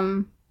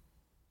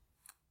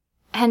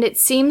it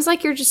seems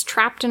like you're just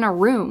trapped in a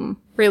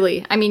room,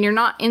 really. I mean, you're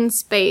not in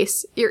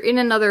space. You're in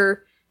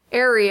another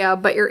area,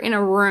 but you're in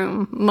a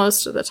room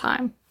most of the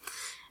time.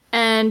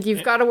 And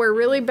you've got to wear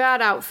really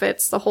bad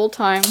outfits the whole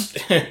time.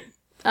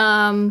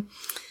 And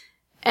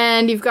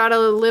you've got to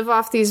live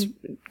off these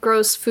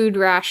gross food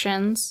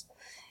rations.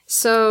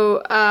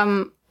 So,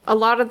 a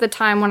lot of the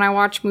time when I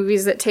watch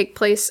movies that take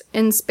place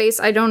in space,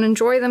 I don't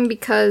enjoy them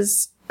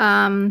because,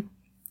 You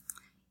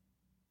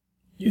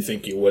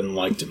think you wouldn't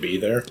like to be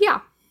there? Yeah.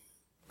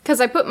 Because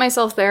I put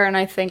myself there and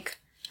I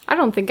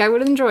don't think I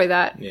would enjoy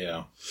that.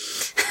 Yeah.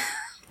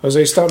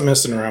 Jose, stop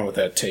messing around with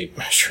that tape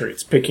measure.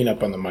 It's picking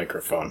up on the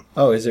microphone.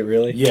 Oh, is it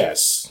really?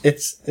 Yes.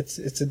 It's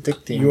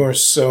addicting. You are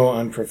so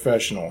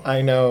unprofessional.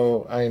 I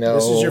know.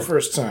 This is your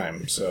first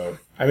time, so...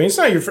 I mean, it's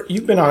not your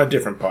you've been on a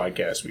different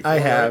podcast before. I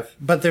have, right?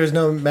 but there's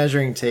no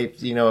measuring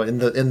tape, in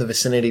the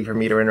vicinity for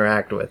me to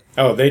interact with.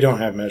 Oh, they don't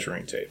have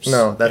measuring tapes.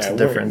 No, that's the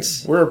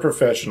difference. We're a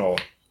professional.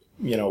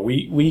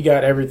 We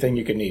got everything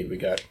you can need. We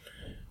got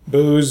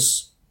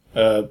booze,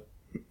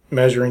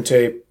 measuring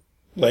tape,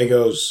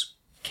 Legos,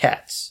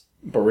 cats,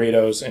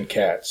 burritos, and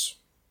cats.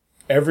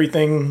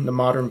 Everything the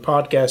modern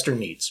podcaster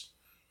needs.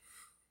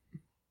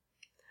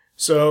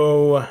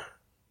 So,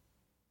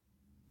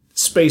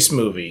 space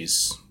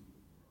movies.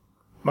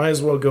 might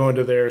as well go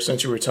into there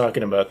since you were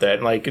talking about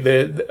that. Like,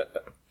 it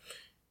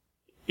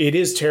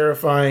is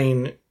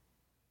terrifying,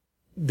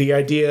 the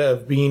idea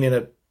of being in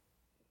a...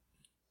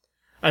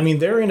 I mean,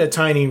 they're in a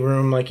tiny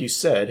room, like you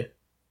said,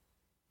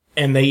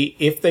 and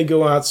if they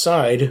go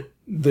outside,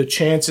 the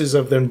chances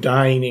of them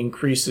dying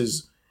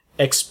increases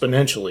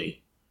exponentially.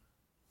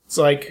 It's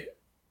like...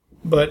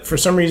 But for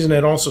some reason,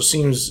 it also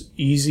seems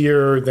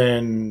easier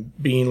than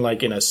being,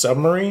 like, in a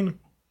submarine.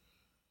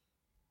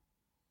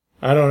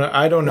 I don't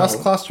know. Less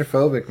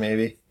claustrophobic,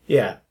 maybe.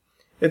 Yeah.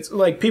 It's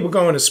like people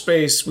go into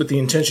space with the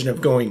intention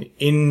of going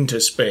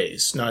into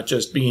space, not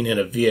just being in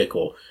a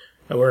vehicle.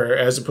 Where,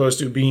 as opposed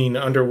to being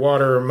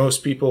underwater,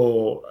 most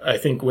people, I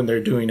think when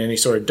they're doing any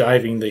sort of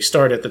diving, they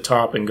start at the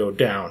top and go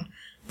down.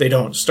 They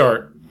don't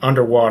start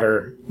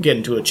underwater, get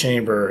into a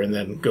chamber, and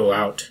then go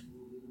out.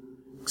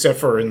 Except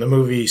for in the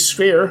movie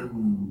Sphere,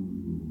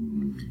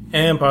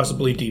 and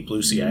possibly Deep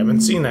Blue Sea. I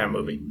haven't seen that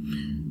movie.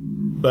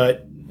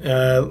 But,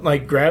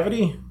 like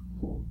Gravity,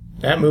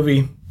 that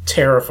movie,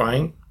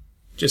 terrifying.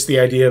 Just the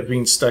idea of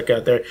being stuck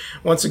out there.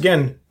 Once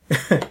again,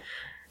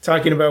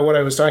 talking about what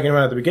I was talking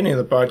about at the beginning of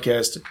the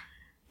podcast,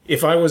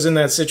 if I was in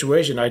that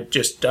situation, I'd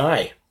just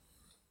die.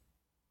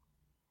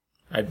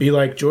 I'd be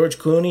like George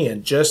Clooney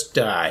and just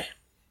die.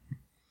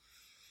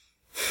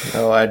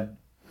 Oh,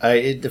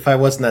 if I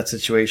was in that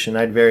situation,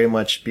 I'd very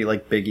much be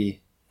like Biggie,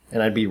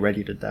 and I'd be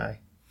ready to die.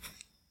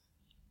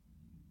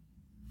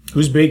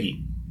 Who's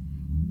Biggie?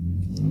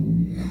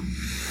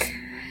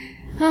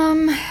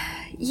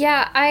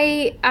 Yeah,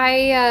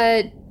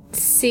 I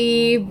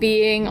see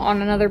being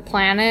on another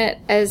planet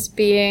as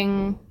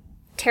being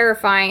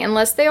terrifying,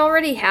 unless they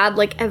already had,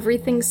 like,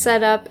 everything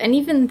set up, and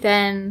even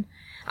then,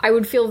 I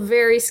would feel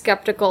very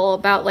skeptical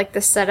about, like,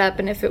 the setup,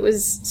 and if it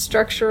was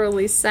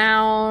structurally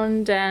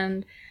sound,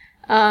 and,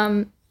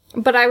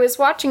 but I was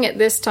watching it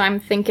this time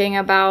thinking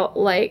about,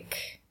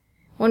 like,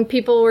 when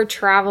people were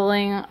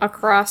traveling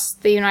across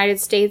the United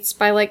States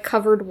by, like,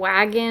 covered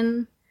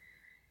wagon.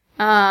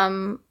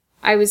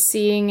 I was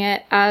seeing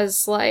it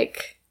as,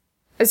 like,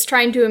 I was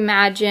trying to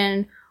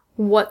imagine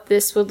what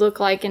this would look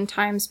like in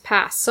times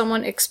past.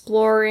 Someone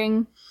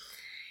exploring,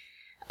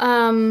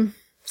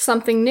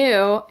 something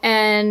new,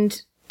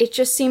 and it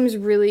just seems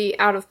really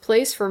out of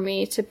place for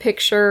me to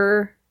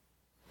picture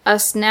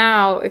us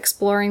now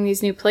exploring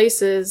these new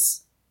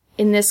places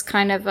in this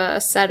kind of a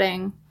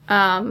setting,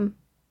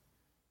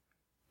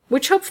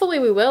 which hopefully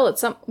we will at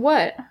some...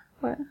 What?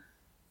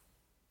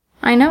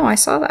 I know, I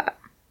saw that.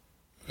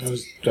 I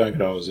was talking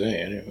to Jose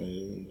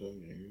anyway.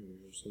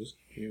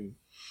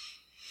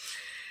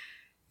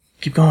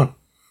 Keep going.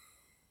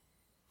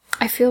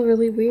 I feel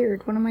really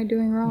weird. What am I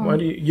doing wrong?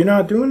 You're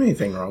not doing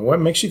anything wrong.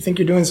 What makes you think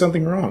you're doing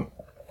something wrong?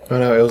 Oh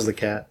no, it was the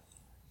cat.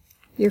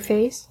 Your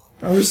face?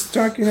 I was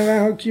talking about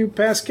how cute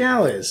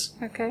Pascal is.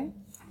 Okay.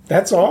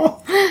 That's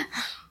all?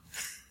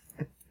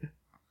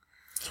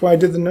 That's why I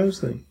did the nose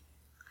thing.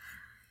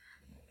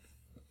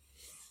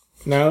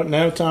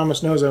 Now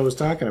Thomas knows I was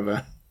talking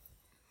about.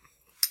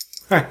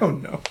 I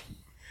don't know.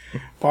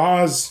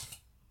 Pause.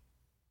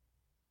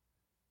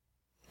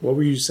 What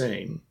were you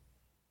saying?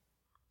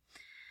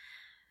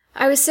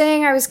 I was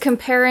saying I was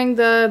comparing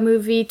the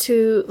movie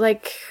to,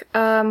 like,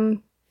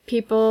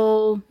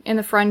 people in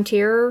the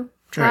frontier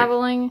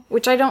traveling, right,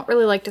 which I don't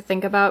really like to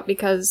think about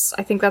because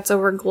I think that's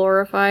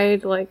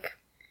over-glorified, like,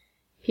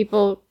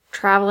 people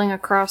traveling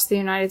across the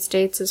United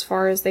States as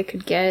far as they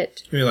could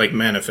get. You mean like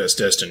Manifest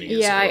Destiny?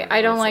 Yeah,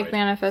 I don't like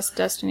Manifest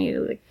Destiny,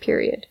 like,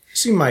 period. I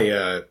see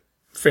my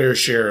fair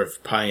share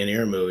of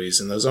Pioneer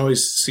movies, and those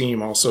always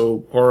seem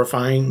also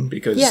horrifying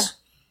because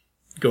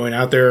going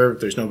out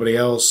there's nobody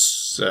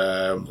else,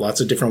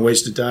 lots of different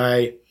ways to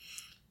die.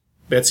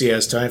 Betsy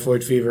has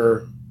typhoid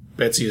fever.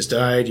 Betsy has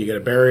died. You got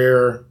a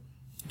barrier.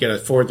 You got to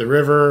ford the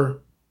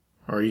river.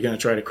 Or are you going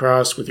to try to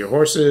cross with your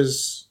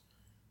horses?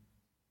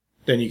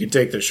 Then you can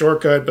take the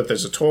shortcut, but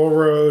there's a toll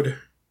road.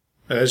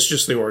 It's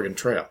just the Oregon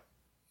Trail.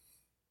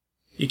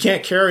 You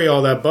can't carry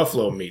all that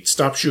buffalo meat.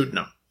 Stop shooting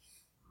them.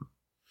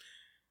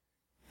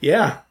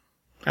 Yeah.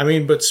 I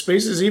mean, but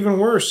space is even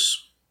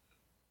worse.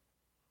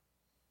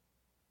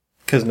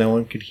 Because no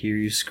one could hear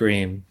you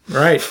scream.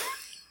 Right.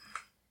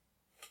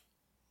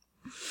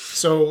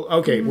 So,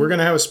 okay, we're going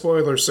to have a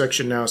spoiler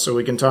section now so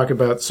we can talk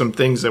about some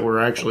things that were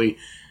actually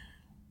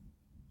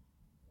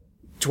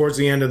towards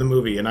the end of the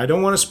movie. And I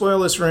don't want to spoil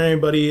this for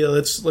anybody.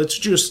 Let's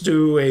just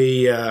do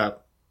a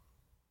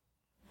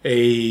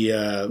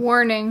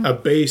warning. A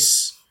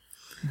base.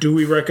 Do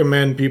we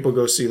recommend people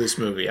go see this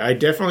movie? I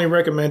definitely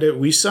recommend it.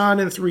 We saw it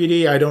in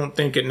 3D. I don't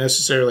think it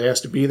necessarily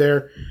has to be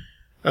there,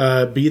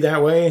 be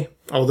that way.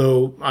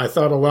 Although I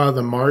thought a lot of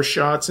the Mars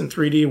shots in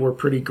 3D were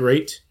pretty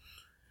great.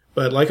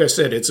 But like I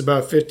said, it's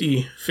about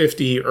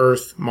 50-50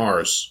 Earth,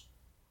 Mars.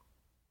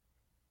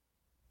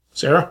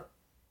 Sarah?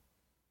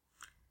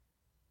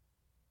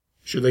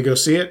 Should they go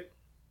see it?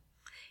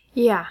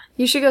 Yeah,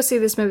 you should go see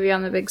this movie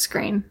on the big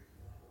screen.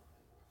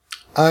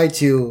 I,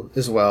 too,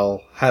 as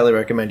well, highly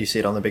recommend you see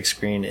it on the big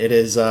screen. It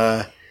is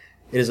a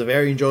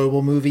very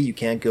enjoyable movie. You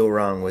can't go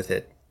wrong with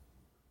it.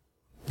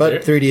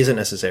 But 3D isn't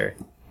necessary.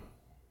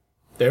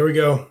 There we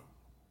go.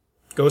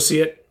 Go see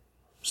it.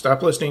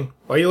 Stop listening.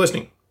 Why are you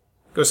listening?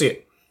 Go see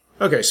it.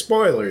 Okay,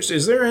 spoilers.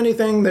 Is there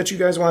anything that you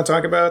guys want to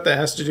talk about that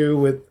has to do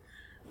with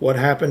what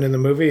happened in the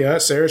movie?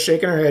 Sarah's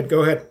shaking her head.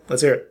 Go ahead.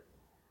 Let's hear it.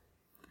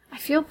 I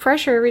feel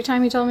pressure every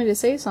time you tell me to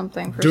say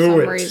something for some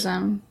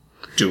reason.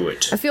 Do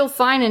it. I feel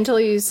fine until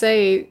you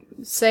say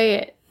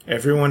it.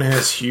 Everyone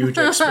has huge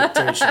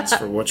expectations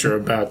for what you're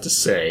about to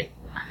say.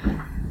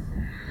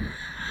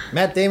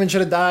 Matt Damon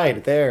should have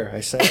died. There,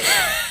 I said it.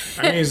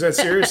 I mean, is that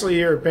seriously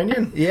your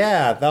opinion?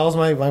 Yeah, that was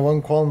my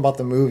one qualm about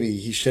the movie.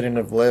 He shouldn't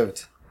have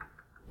lived.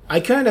 I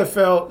kind of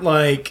felt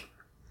like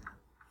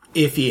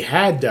if he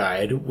had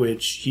died,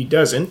 which he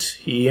doesn't,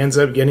 he ends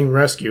up getting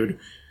rescued,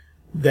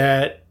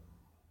 that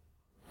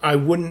I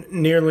wouldn't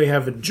nearly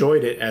have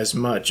enjoyed it as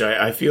much.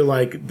 I feel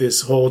like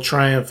this whole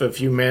triumph of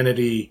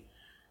humanity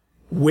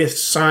with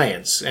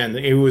science, and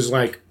it was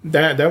like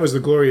that was the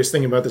glorious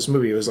thing about this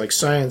movie. It was like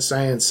science,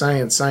 science,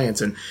 science,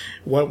 science, and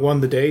what won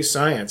the day?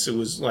 Science. It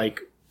was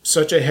like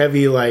such a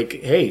heavy, like,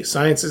 hey,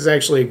 science is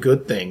actually a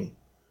good thing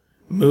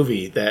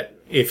movie, that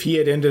if he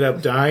had ended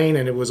up dying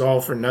and it was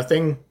all for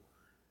nothing,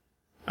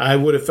 I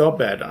would have felt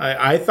bad.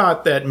 I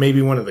thought that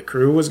maybe one of the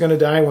crew was going to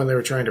die when they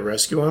were trying to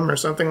rescue him or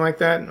something like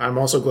that. I'm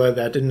also glad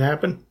that didn't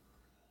happen.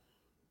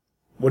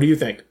 What do you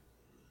think?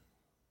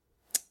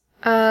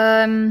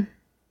 I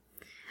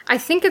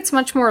think it's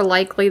much more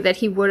likely that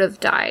he would have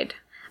died.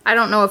 I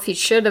don't know if he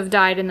should have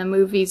died in the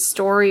movie's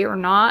story or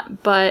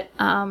not, but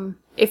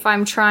if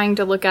I'm trying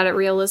to look at it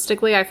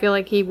realistically, I feel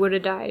like he would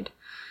have died.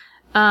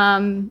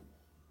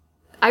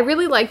 I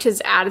really liked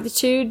his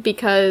attitude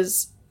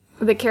because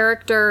the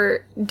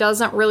character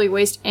doesn't really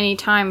waste any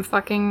time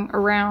fucking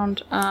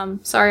around.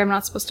 Sorry, I'm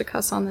not supposed to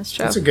cuss on this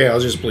show. It's okay, I'll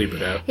just bleep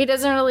it out. He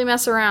doesn't really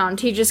mess around.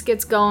 He just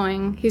gets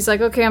going. He's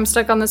like, okay, I'm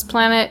stuck on this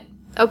planet.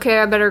 Okay,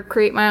 I better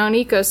create my own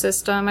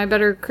ecosystem. I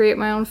better create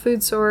my own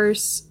food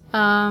source.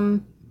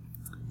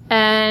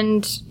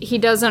 And he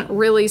doesn't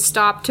really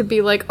stop to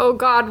be like, oh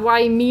god,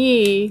 why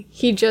me?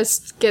 He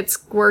just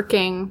gets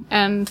working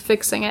and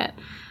fixing it.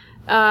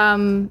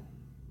 And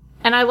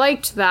I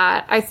liked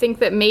that. I think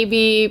that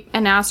maybe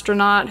an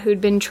astronaut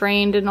who'd been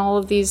trained in all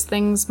of these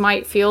things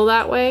might feel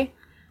that way.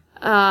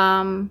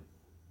 But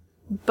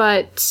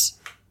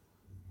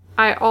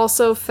I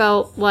also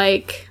felt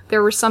like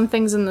there were some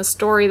things in the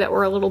story that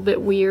were a little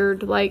bit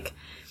weird. Like,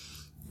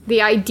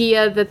 the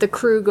idea that the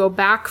crew go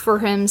back for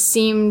him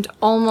seemed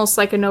almost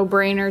like a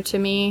no-brainer to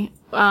me.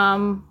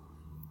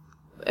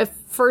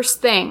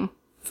 First thing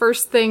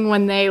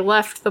when they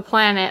left the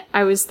planet,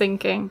 I was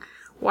thinking,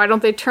 why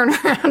don't they turn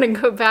around and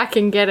go back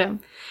and get him?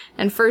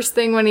 And first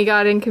thing when he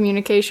got in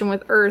communication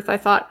with Earth, I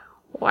thought,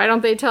 why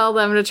don't they tell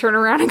them to turn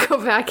around and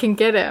go back and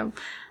get him?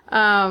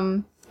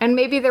 And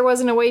maybe there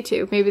wasn't a way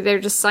to. Maybe there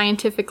just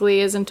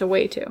scientifically isn't a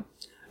way to.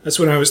 That's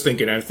what I was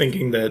thinking. I'm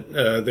thinking that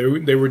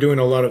they were doing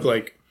a lot of,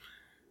 like,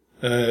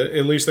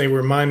 at least they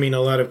were miming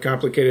a lot of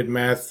complicated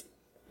math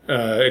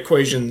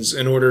equations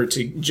in order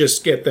to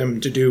just get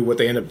them to do what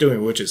they end up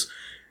doing, which is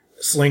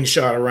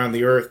slingshot around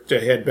the Earth to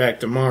head back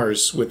to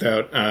Mars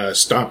without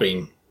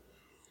stopping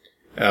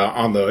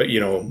on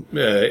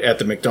the, at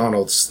the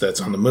McDonald's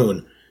that's on the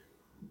moon.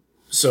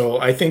 So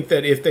I think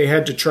that if they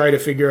had to try to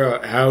figure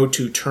out how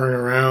to turn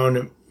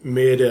around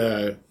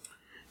mid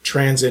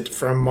transit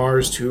from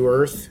Mars to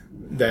Earth,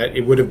 that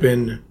it would have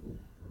been,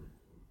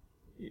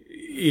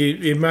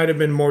 it might have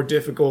been more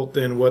difficult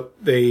than what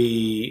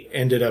they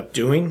ended up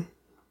doing.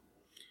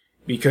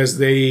 Because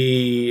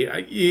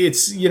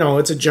it's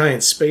a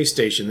giant space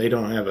station. They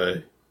don't have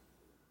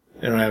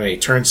any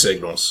turn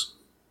signals.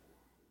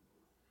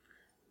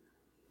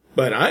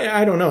 But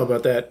I don't know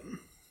about that.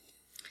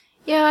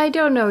 Yeah, I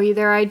don't know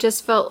either. I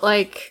just felt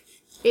like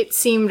it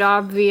seemed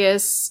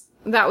obvious.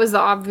 That was the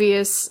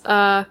obvious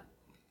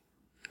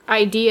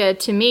idea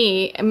to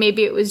me.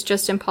 Maybe it was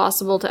just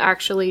impossible to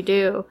actually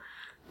do.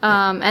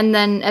 And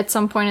then at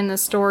some point in the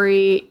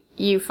story,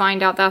 you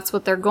find out that's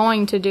what they're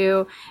going to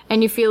do,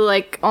 and you feel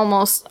like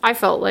I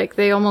felt like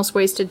they almost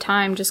wasted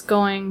time just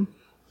going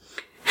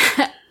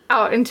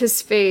out into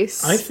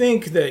space. I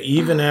think that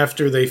even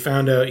after they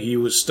found out he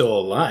was still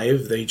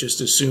alive, they just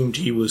assumed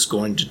he was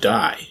going to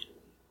die.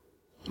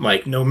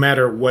 Like, no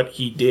matter what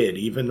he did,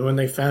 even when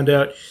they found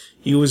out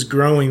he was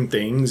growing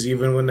things,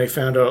 even when they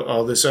found out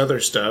all this other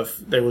stuff,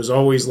 there was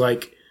always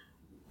like,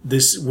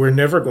 we're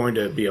never going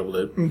to be able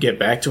to get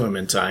back to him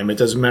in time. It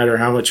doesn't matter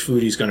how much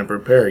food he's going to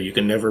prepare. You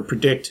can never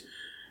predict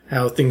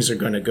how things are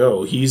going to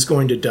go. He's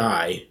going to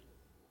die.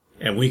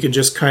 And we can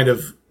just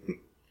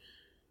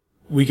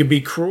we could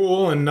be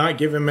cruel and not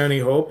give him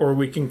any hope, or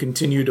we can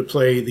continue to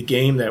play the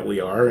game that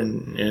we are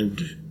and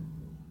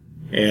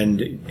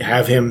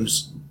have him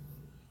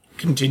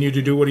continue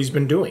to do what he's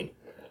been doing.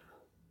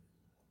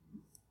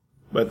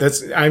 But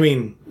that's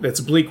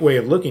a bleak way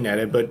of looking at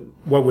it, but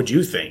what would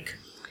you think?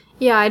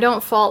 Yeah, I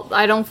don't fault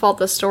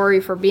the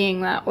story for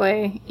being that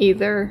way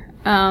either.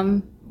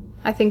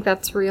 I think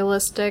that's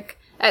realistic.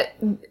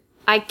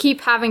 I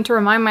keep having to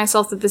remind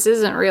myself that this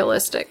isn't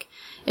realistic.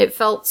 It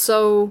felt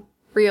so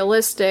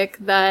realistic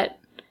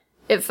that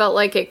it felt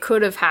like it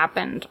could have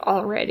happened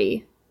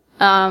already.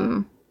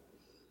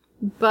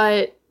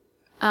 But,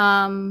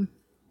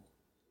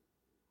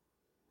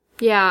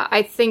 yeah,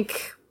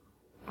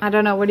 I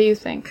don't know, what do you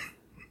think?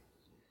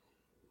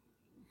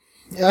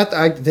 Yeah,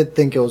 I did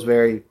think it was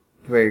very,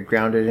 very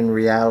grounded in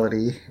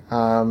reality.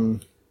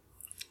 And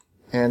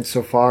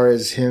so far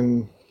as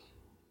them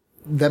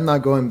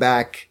not going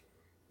back,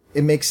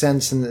 it makes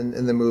sense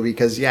in the movie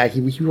because he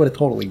would have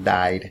totally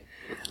died.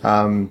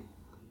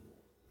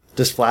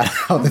 Just flat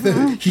out,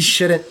 he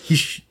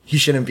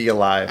shouldn't be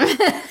alive.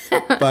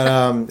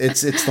 But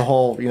it's the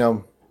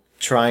whole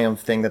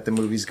triumph thing that the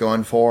movie's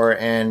going for,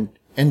 and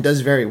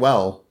does very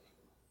well.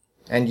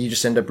 And you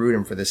just end up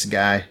rooting for this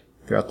guy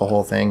throughout the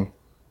whole thing.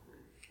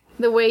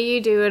 The way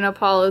you do in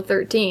Apollo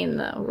 13,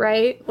 though,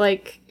 right?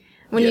 Like,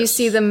 when you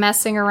see them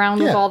messing around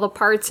with all the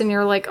parts and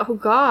you're like, oh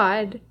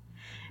god.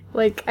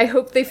 Like, I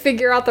hope they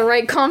figure out the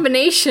right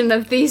combination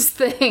of these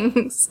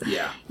things.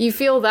 Yeah. You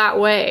feel that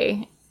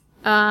way.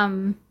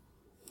 Even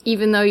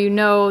though you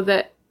know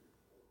that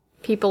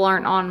people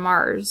aren't on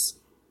Mars.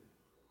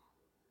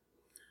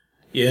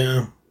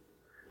 Yeah.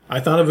 I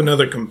thought of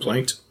another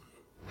complaint.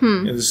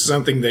 And this is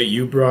something that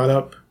you brought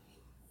up.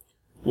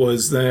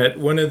 Was that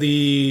one of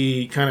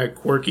the kind of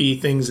quirky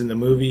things in the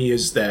movie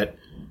is that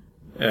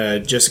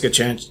Jessica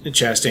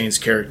Chastain's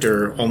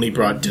character only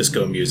brought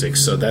disco music,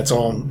 so that's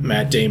all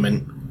Matt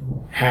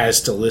Damon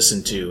has to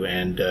listen to,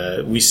 and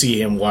we see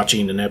him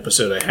watching an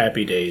episode of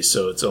Happy Days,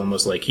 so it's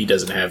almost like he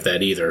doesn't have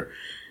that either.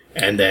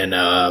 And then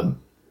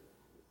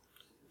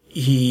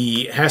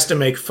he has to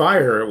make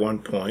fire at one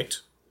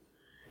point,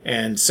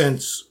 and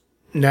since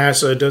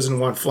NASA doesn't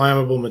want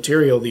flammable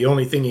material, the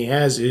only thing he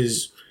has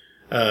is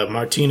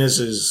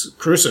Martinez's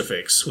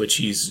crucifix, which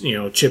he's,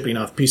 chipping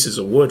off pieces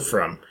of wood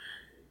from.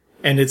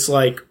 And it's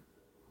like,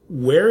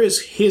 where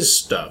is his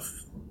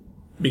stuff?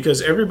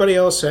 Because everybody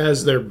else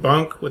has their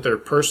bunk with their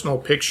personal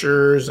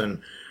pictures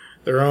and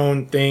their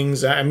own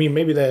things. I mean,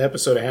 maybe that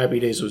episode of Happy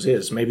Days was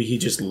his. Maybe he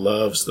just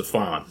loves the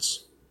Fonz.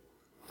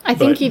 I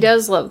think he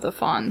does love the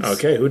Fonz.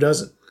 Okay, who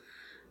doesn't?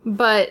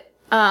 But,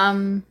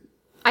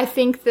 I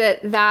think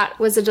that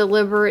was a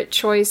deliberate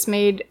choice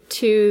made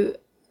to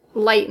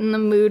lighten the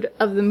mood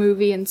of the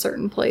movie in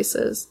certain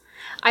places.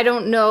 I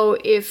don't know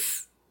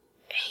if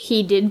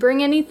he did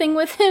bring anything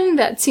with him.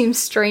 That seems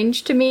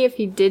strange to me if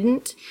he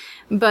didn't.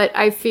 But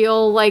I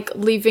feel like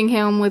leaving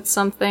him with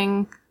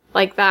something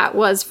like that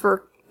was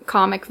for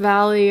comic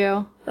value.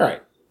 All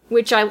right.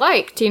 Which I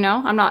liked,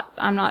 I'm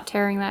not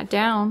tearing that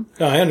down.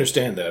 No, I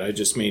understand that. I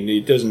just mean,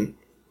 it doesn't...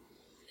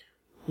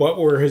 What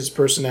were his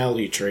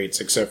personality traits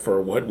except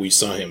for what we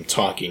saw him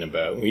talking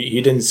about?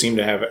 He didn't seem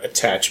to have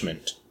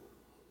attachment.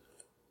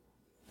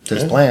 To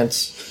his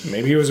plants.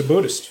 Maybe he was a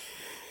Buddhist.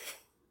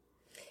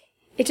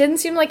 It didn't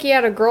seem like he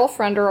had a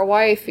girlfriend or a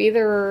wife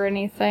either or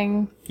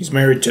anything. He's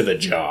married to the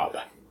job.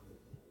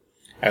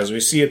 As we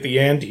see at the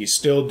end, he's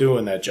still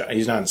doing that job.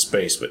 He's not in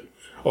space, but...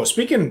 Oh,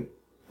 speaking...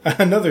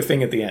 Another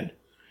thing at the end.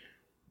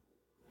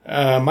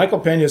 Michael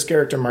Peña's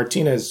character,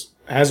 Martinez,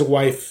 has a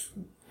wife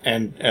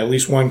and at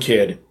least one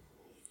kid.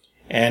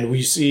 And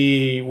we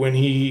see when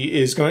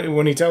he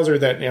tells her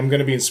that I'm going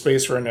to be in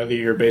space for another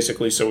year,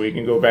 basically, so we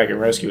can go back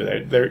and rescue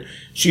that.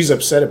 She's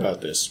upset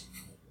about this.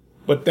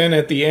 But then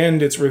at the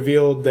end, it's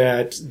revealed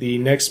that the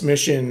next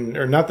mission,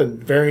 or not the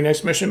very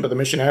next mission, but the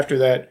mission after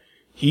that,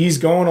 he's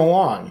going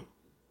along.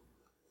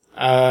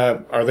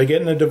 Are they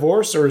getting a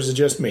divorce, or is it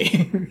just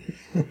me?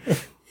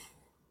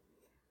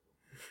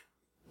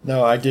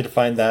 No, I did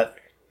find that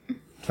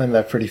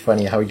pretty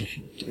funny. How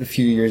a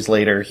few years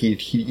later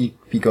he'd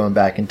be going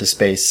back into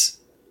space.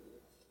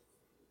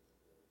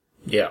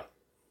 Yeah.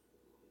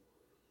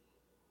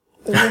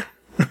 I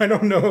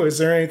don't know. Is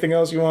there anything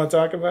else you want to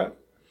talk about?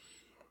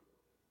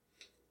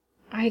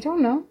 I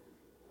don't know.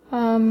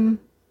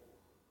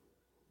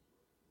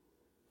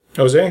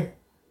 Jose?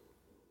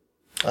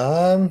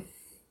 I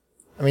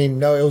mean,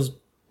 no, it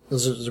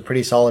was a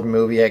pretty solid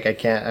movie. I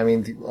can't. I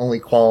mean, the only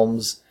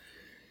qualms.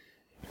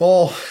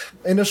 Well,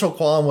 initial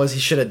qualm was he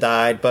should have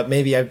died, but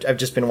maybe I've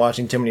just been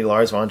watching too many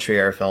Lars von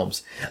Trier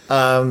films.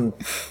 That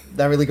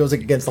really goes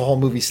against the whole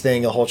movie's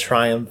thing, the whole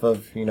triumph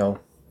of,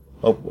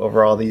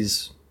 over all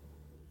these.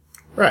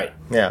 Right.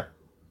 Yeah.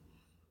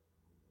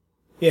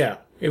 Yeah.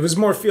 It was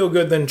more feel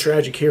good than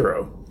Tragic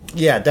Hero.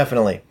 Yeah,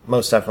 definitely.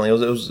 Most definitely.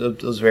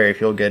 It was very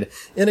feel good.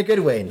 In a good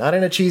way, not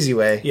in a cheesy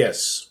way.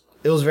 Yes.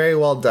 It was very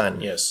well done.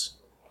 Yes.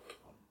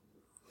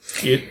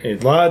 A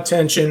lot of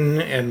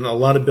tension and a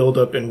lot of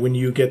build-up, and when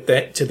you get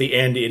that to the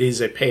end, it is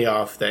a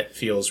payoff that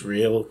feels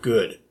real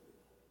good.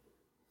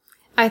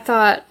 I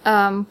thought,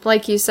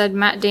 like you said,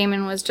 Matt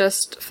Damon was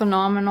just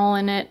phenomenal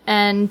in it,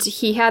 and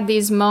he had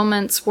these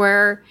moments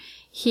where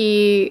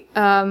his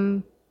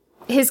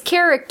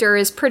character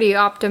is pretty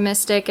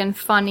optimistic and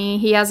funny.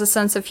 He has a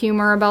sense of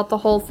humor about the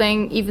whole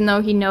thing, even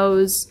though he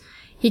knows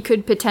he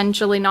could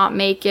potentially not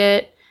make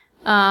it.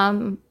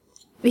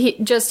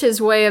 Just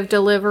his way of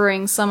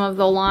delivering some of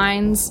the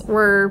lines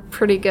were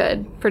pretty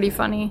good, pretty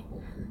funny.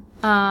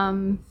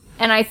 And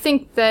I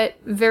think that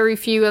very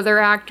few other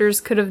actors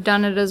could have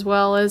done it as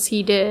well as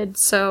he did,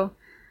 so,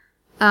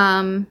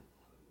 yeah.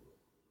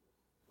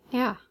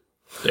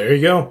 There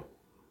you go.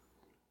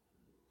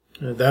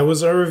 That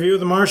was our review of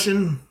The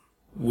Martian.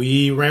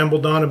 We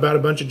rambled on about a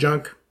bunch of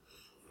junk,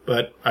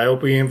 but I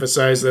hope we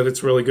emphasized that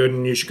it's really good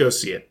and you should go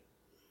see it.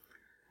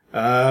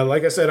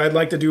 Like I said, I'd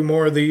like to do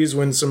more of these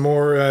when some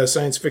more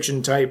science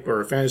fiction type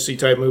or fantasy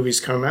type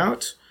movies come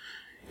out.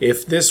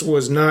 If this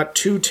was not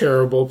too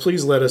terrible,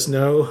 please let us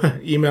know.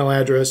 Email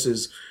address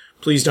is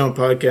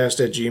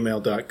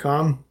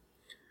pleasedon'tpodcast@gmail.com.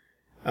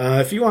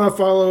 If you want to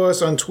follow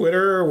us on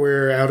Twitter,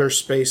 we're Outer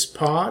Space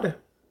Pod.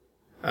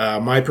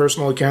 My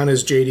personal account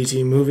is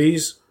JDT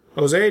Movies.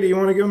 Jose, do you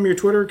want to give them your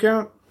Twitter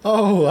account?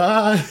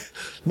 Oh,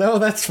 no,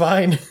 that's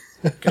fine.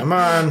 Come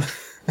on.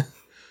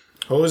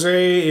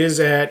 Jose is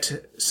at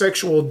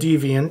Sexual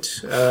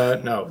Deviant.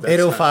 No, that's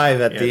 805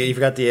 not, at the. You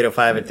forgot the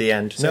 805 at the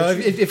end. No,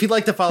 if you'd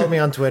like to follow me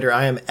on Twitter,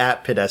 I am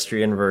at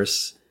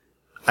Pedestrianverse.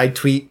 I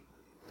tweet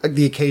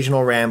the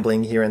occasional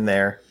rambling here and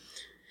there.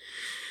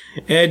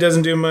 It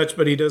doesn't do much,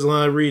 but he does a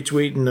lot of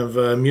retweeting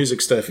of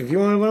music stuff. If you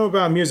want to know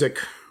about music,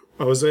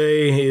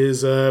 Jose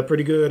is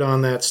pretty good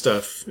on that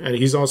stuff. And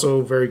he's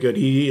also very good.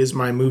 He is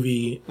my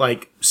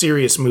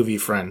serious movie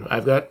friend.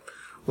 I've got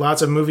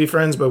lots of movie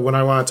friends, but when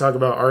I want to talk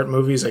about art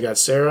movies, I got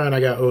Sarah and I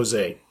got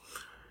Jose.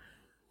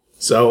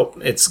 So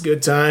it's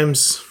good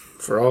times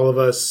for all of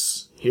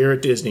us here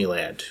at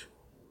Disneyland.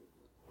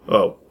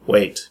 Oh,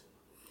 wait.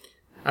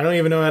 I don't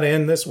even know how to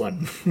end this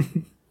one.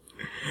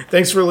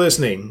 Thanks for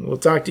listening. We'll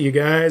talk to you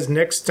guys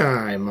next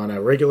time on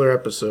a regular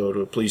episode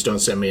of Please Don't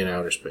Send Me in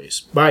Outer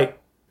Space. Bye.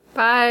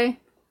 Bye.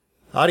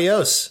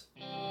 Adios.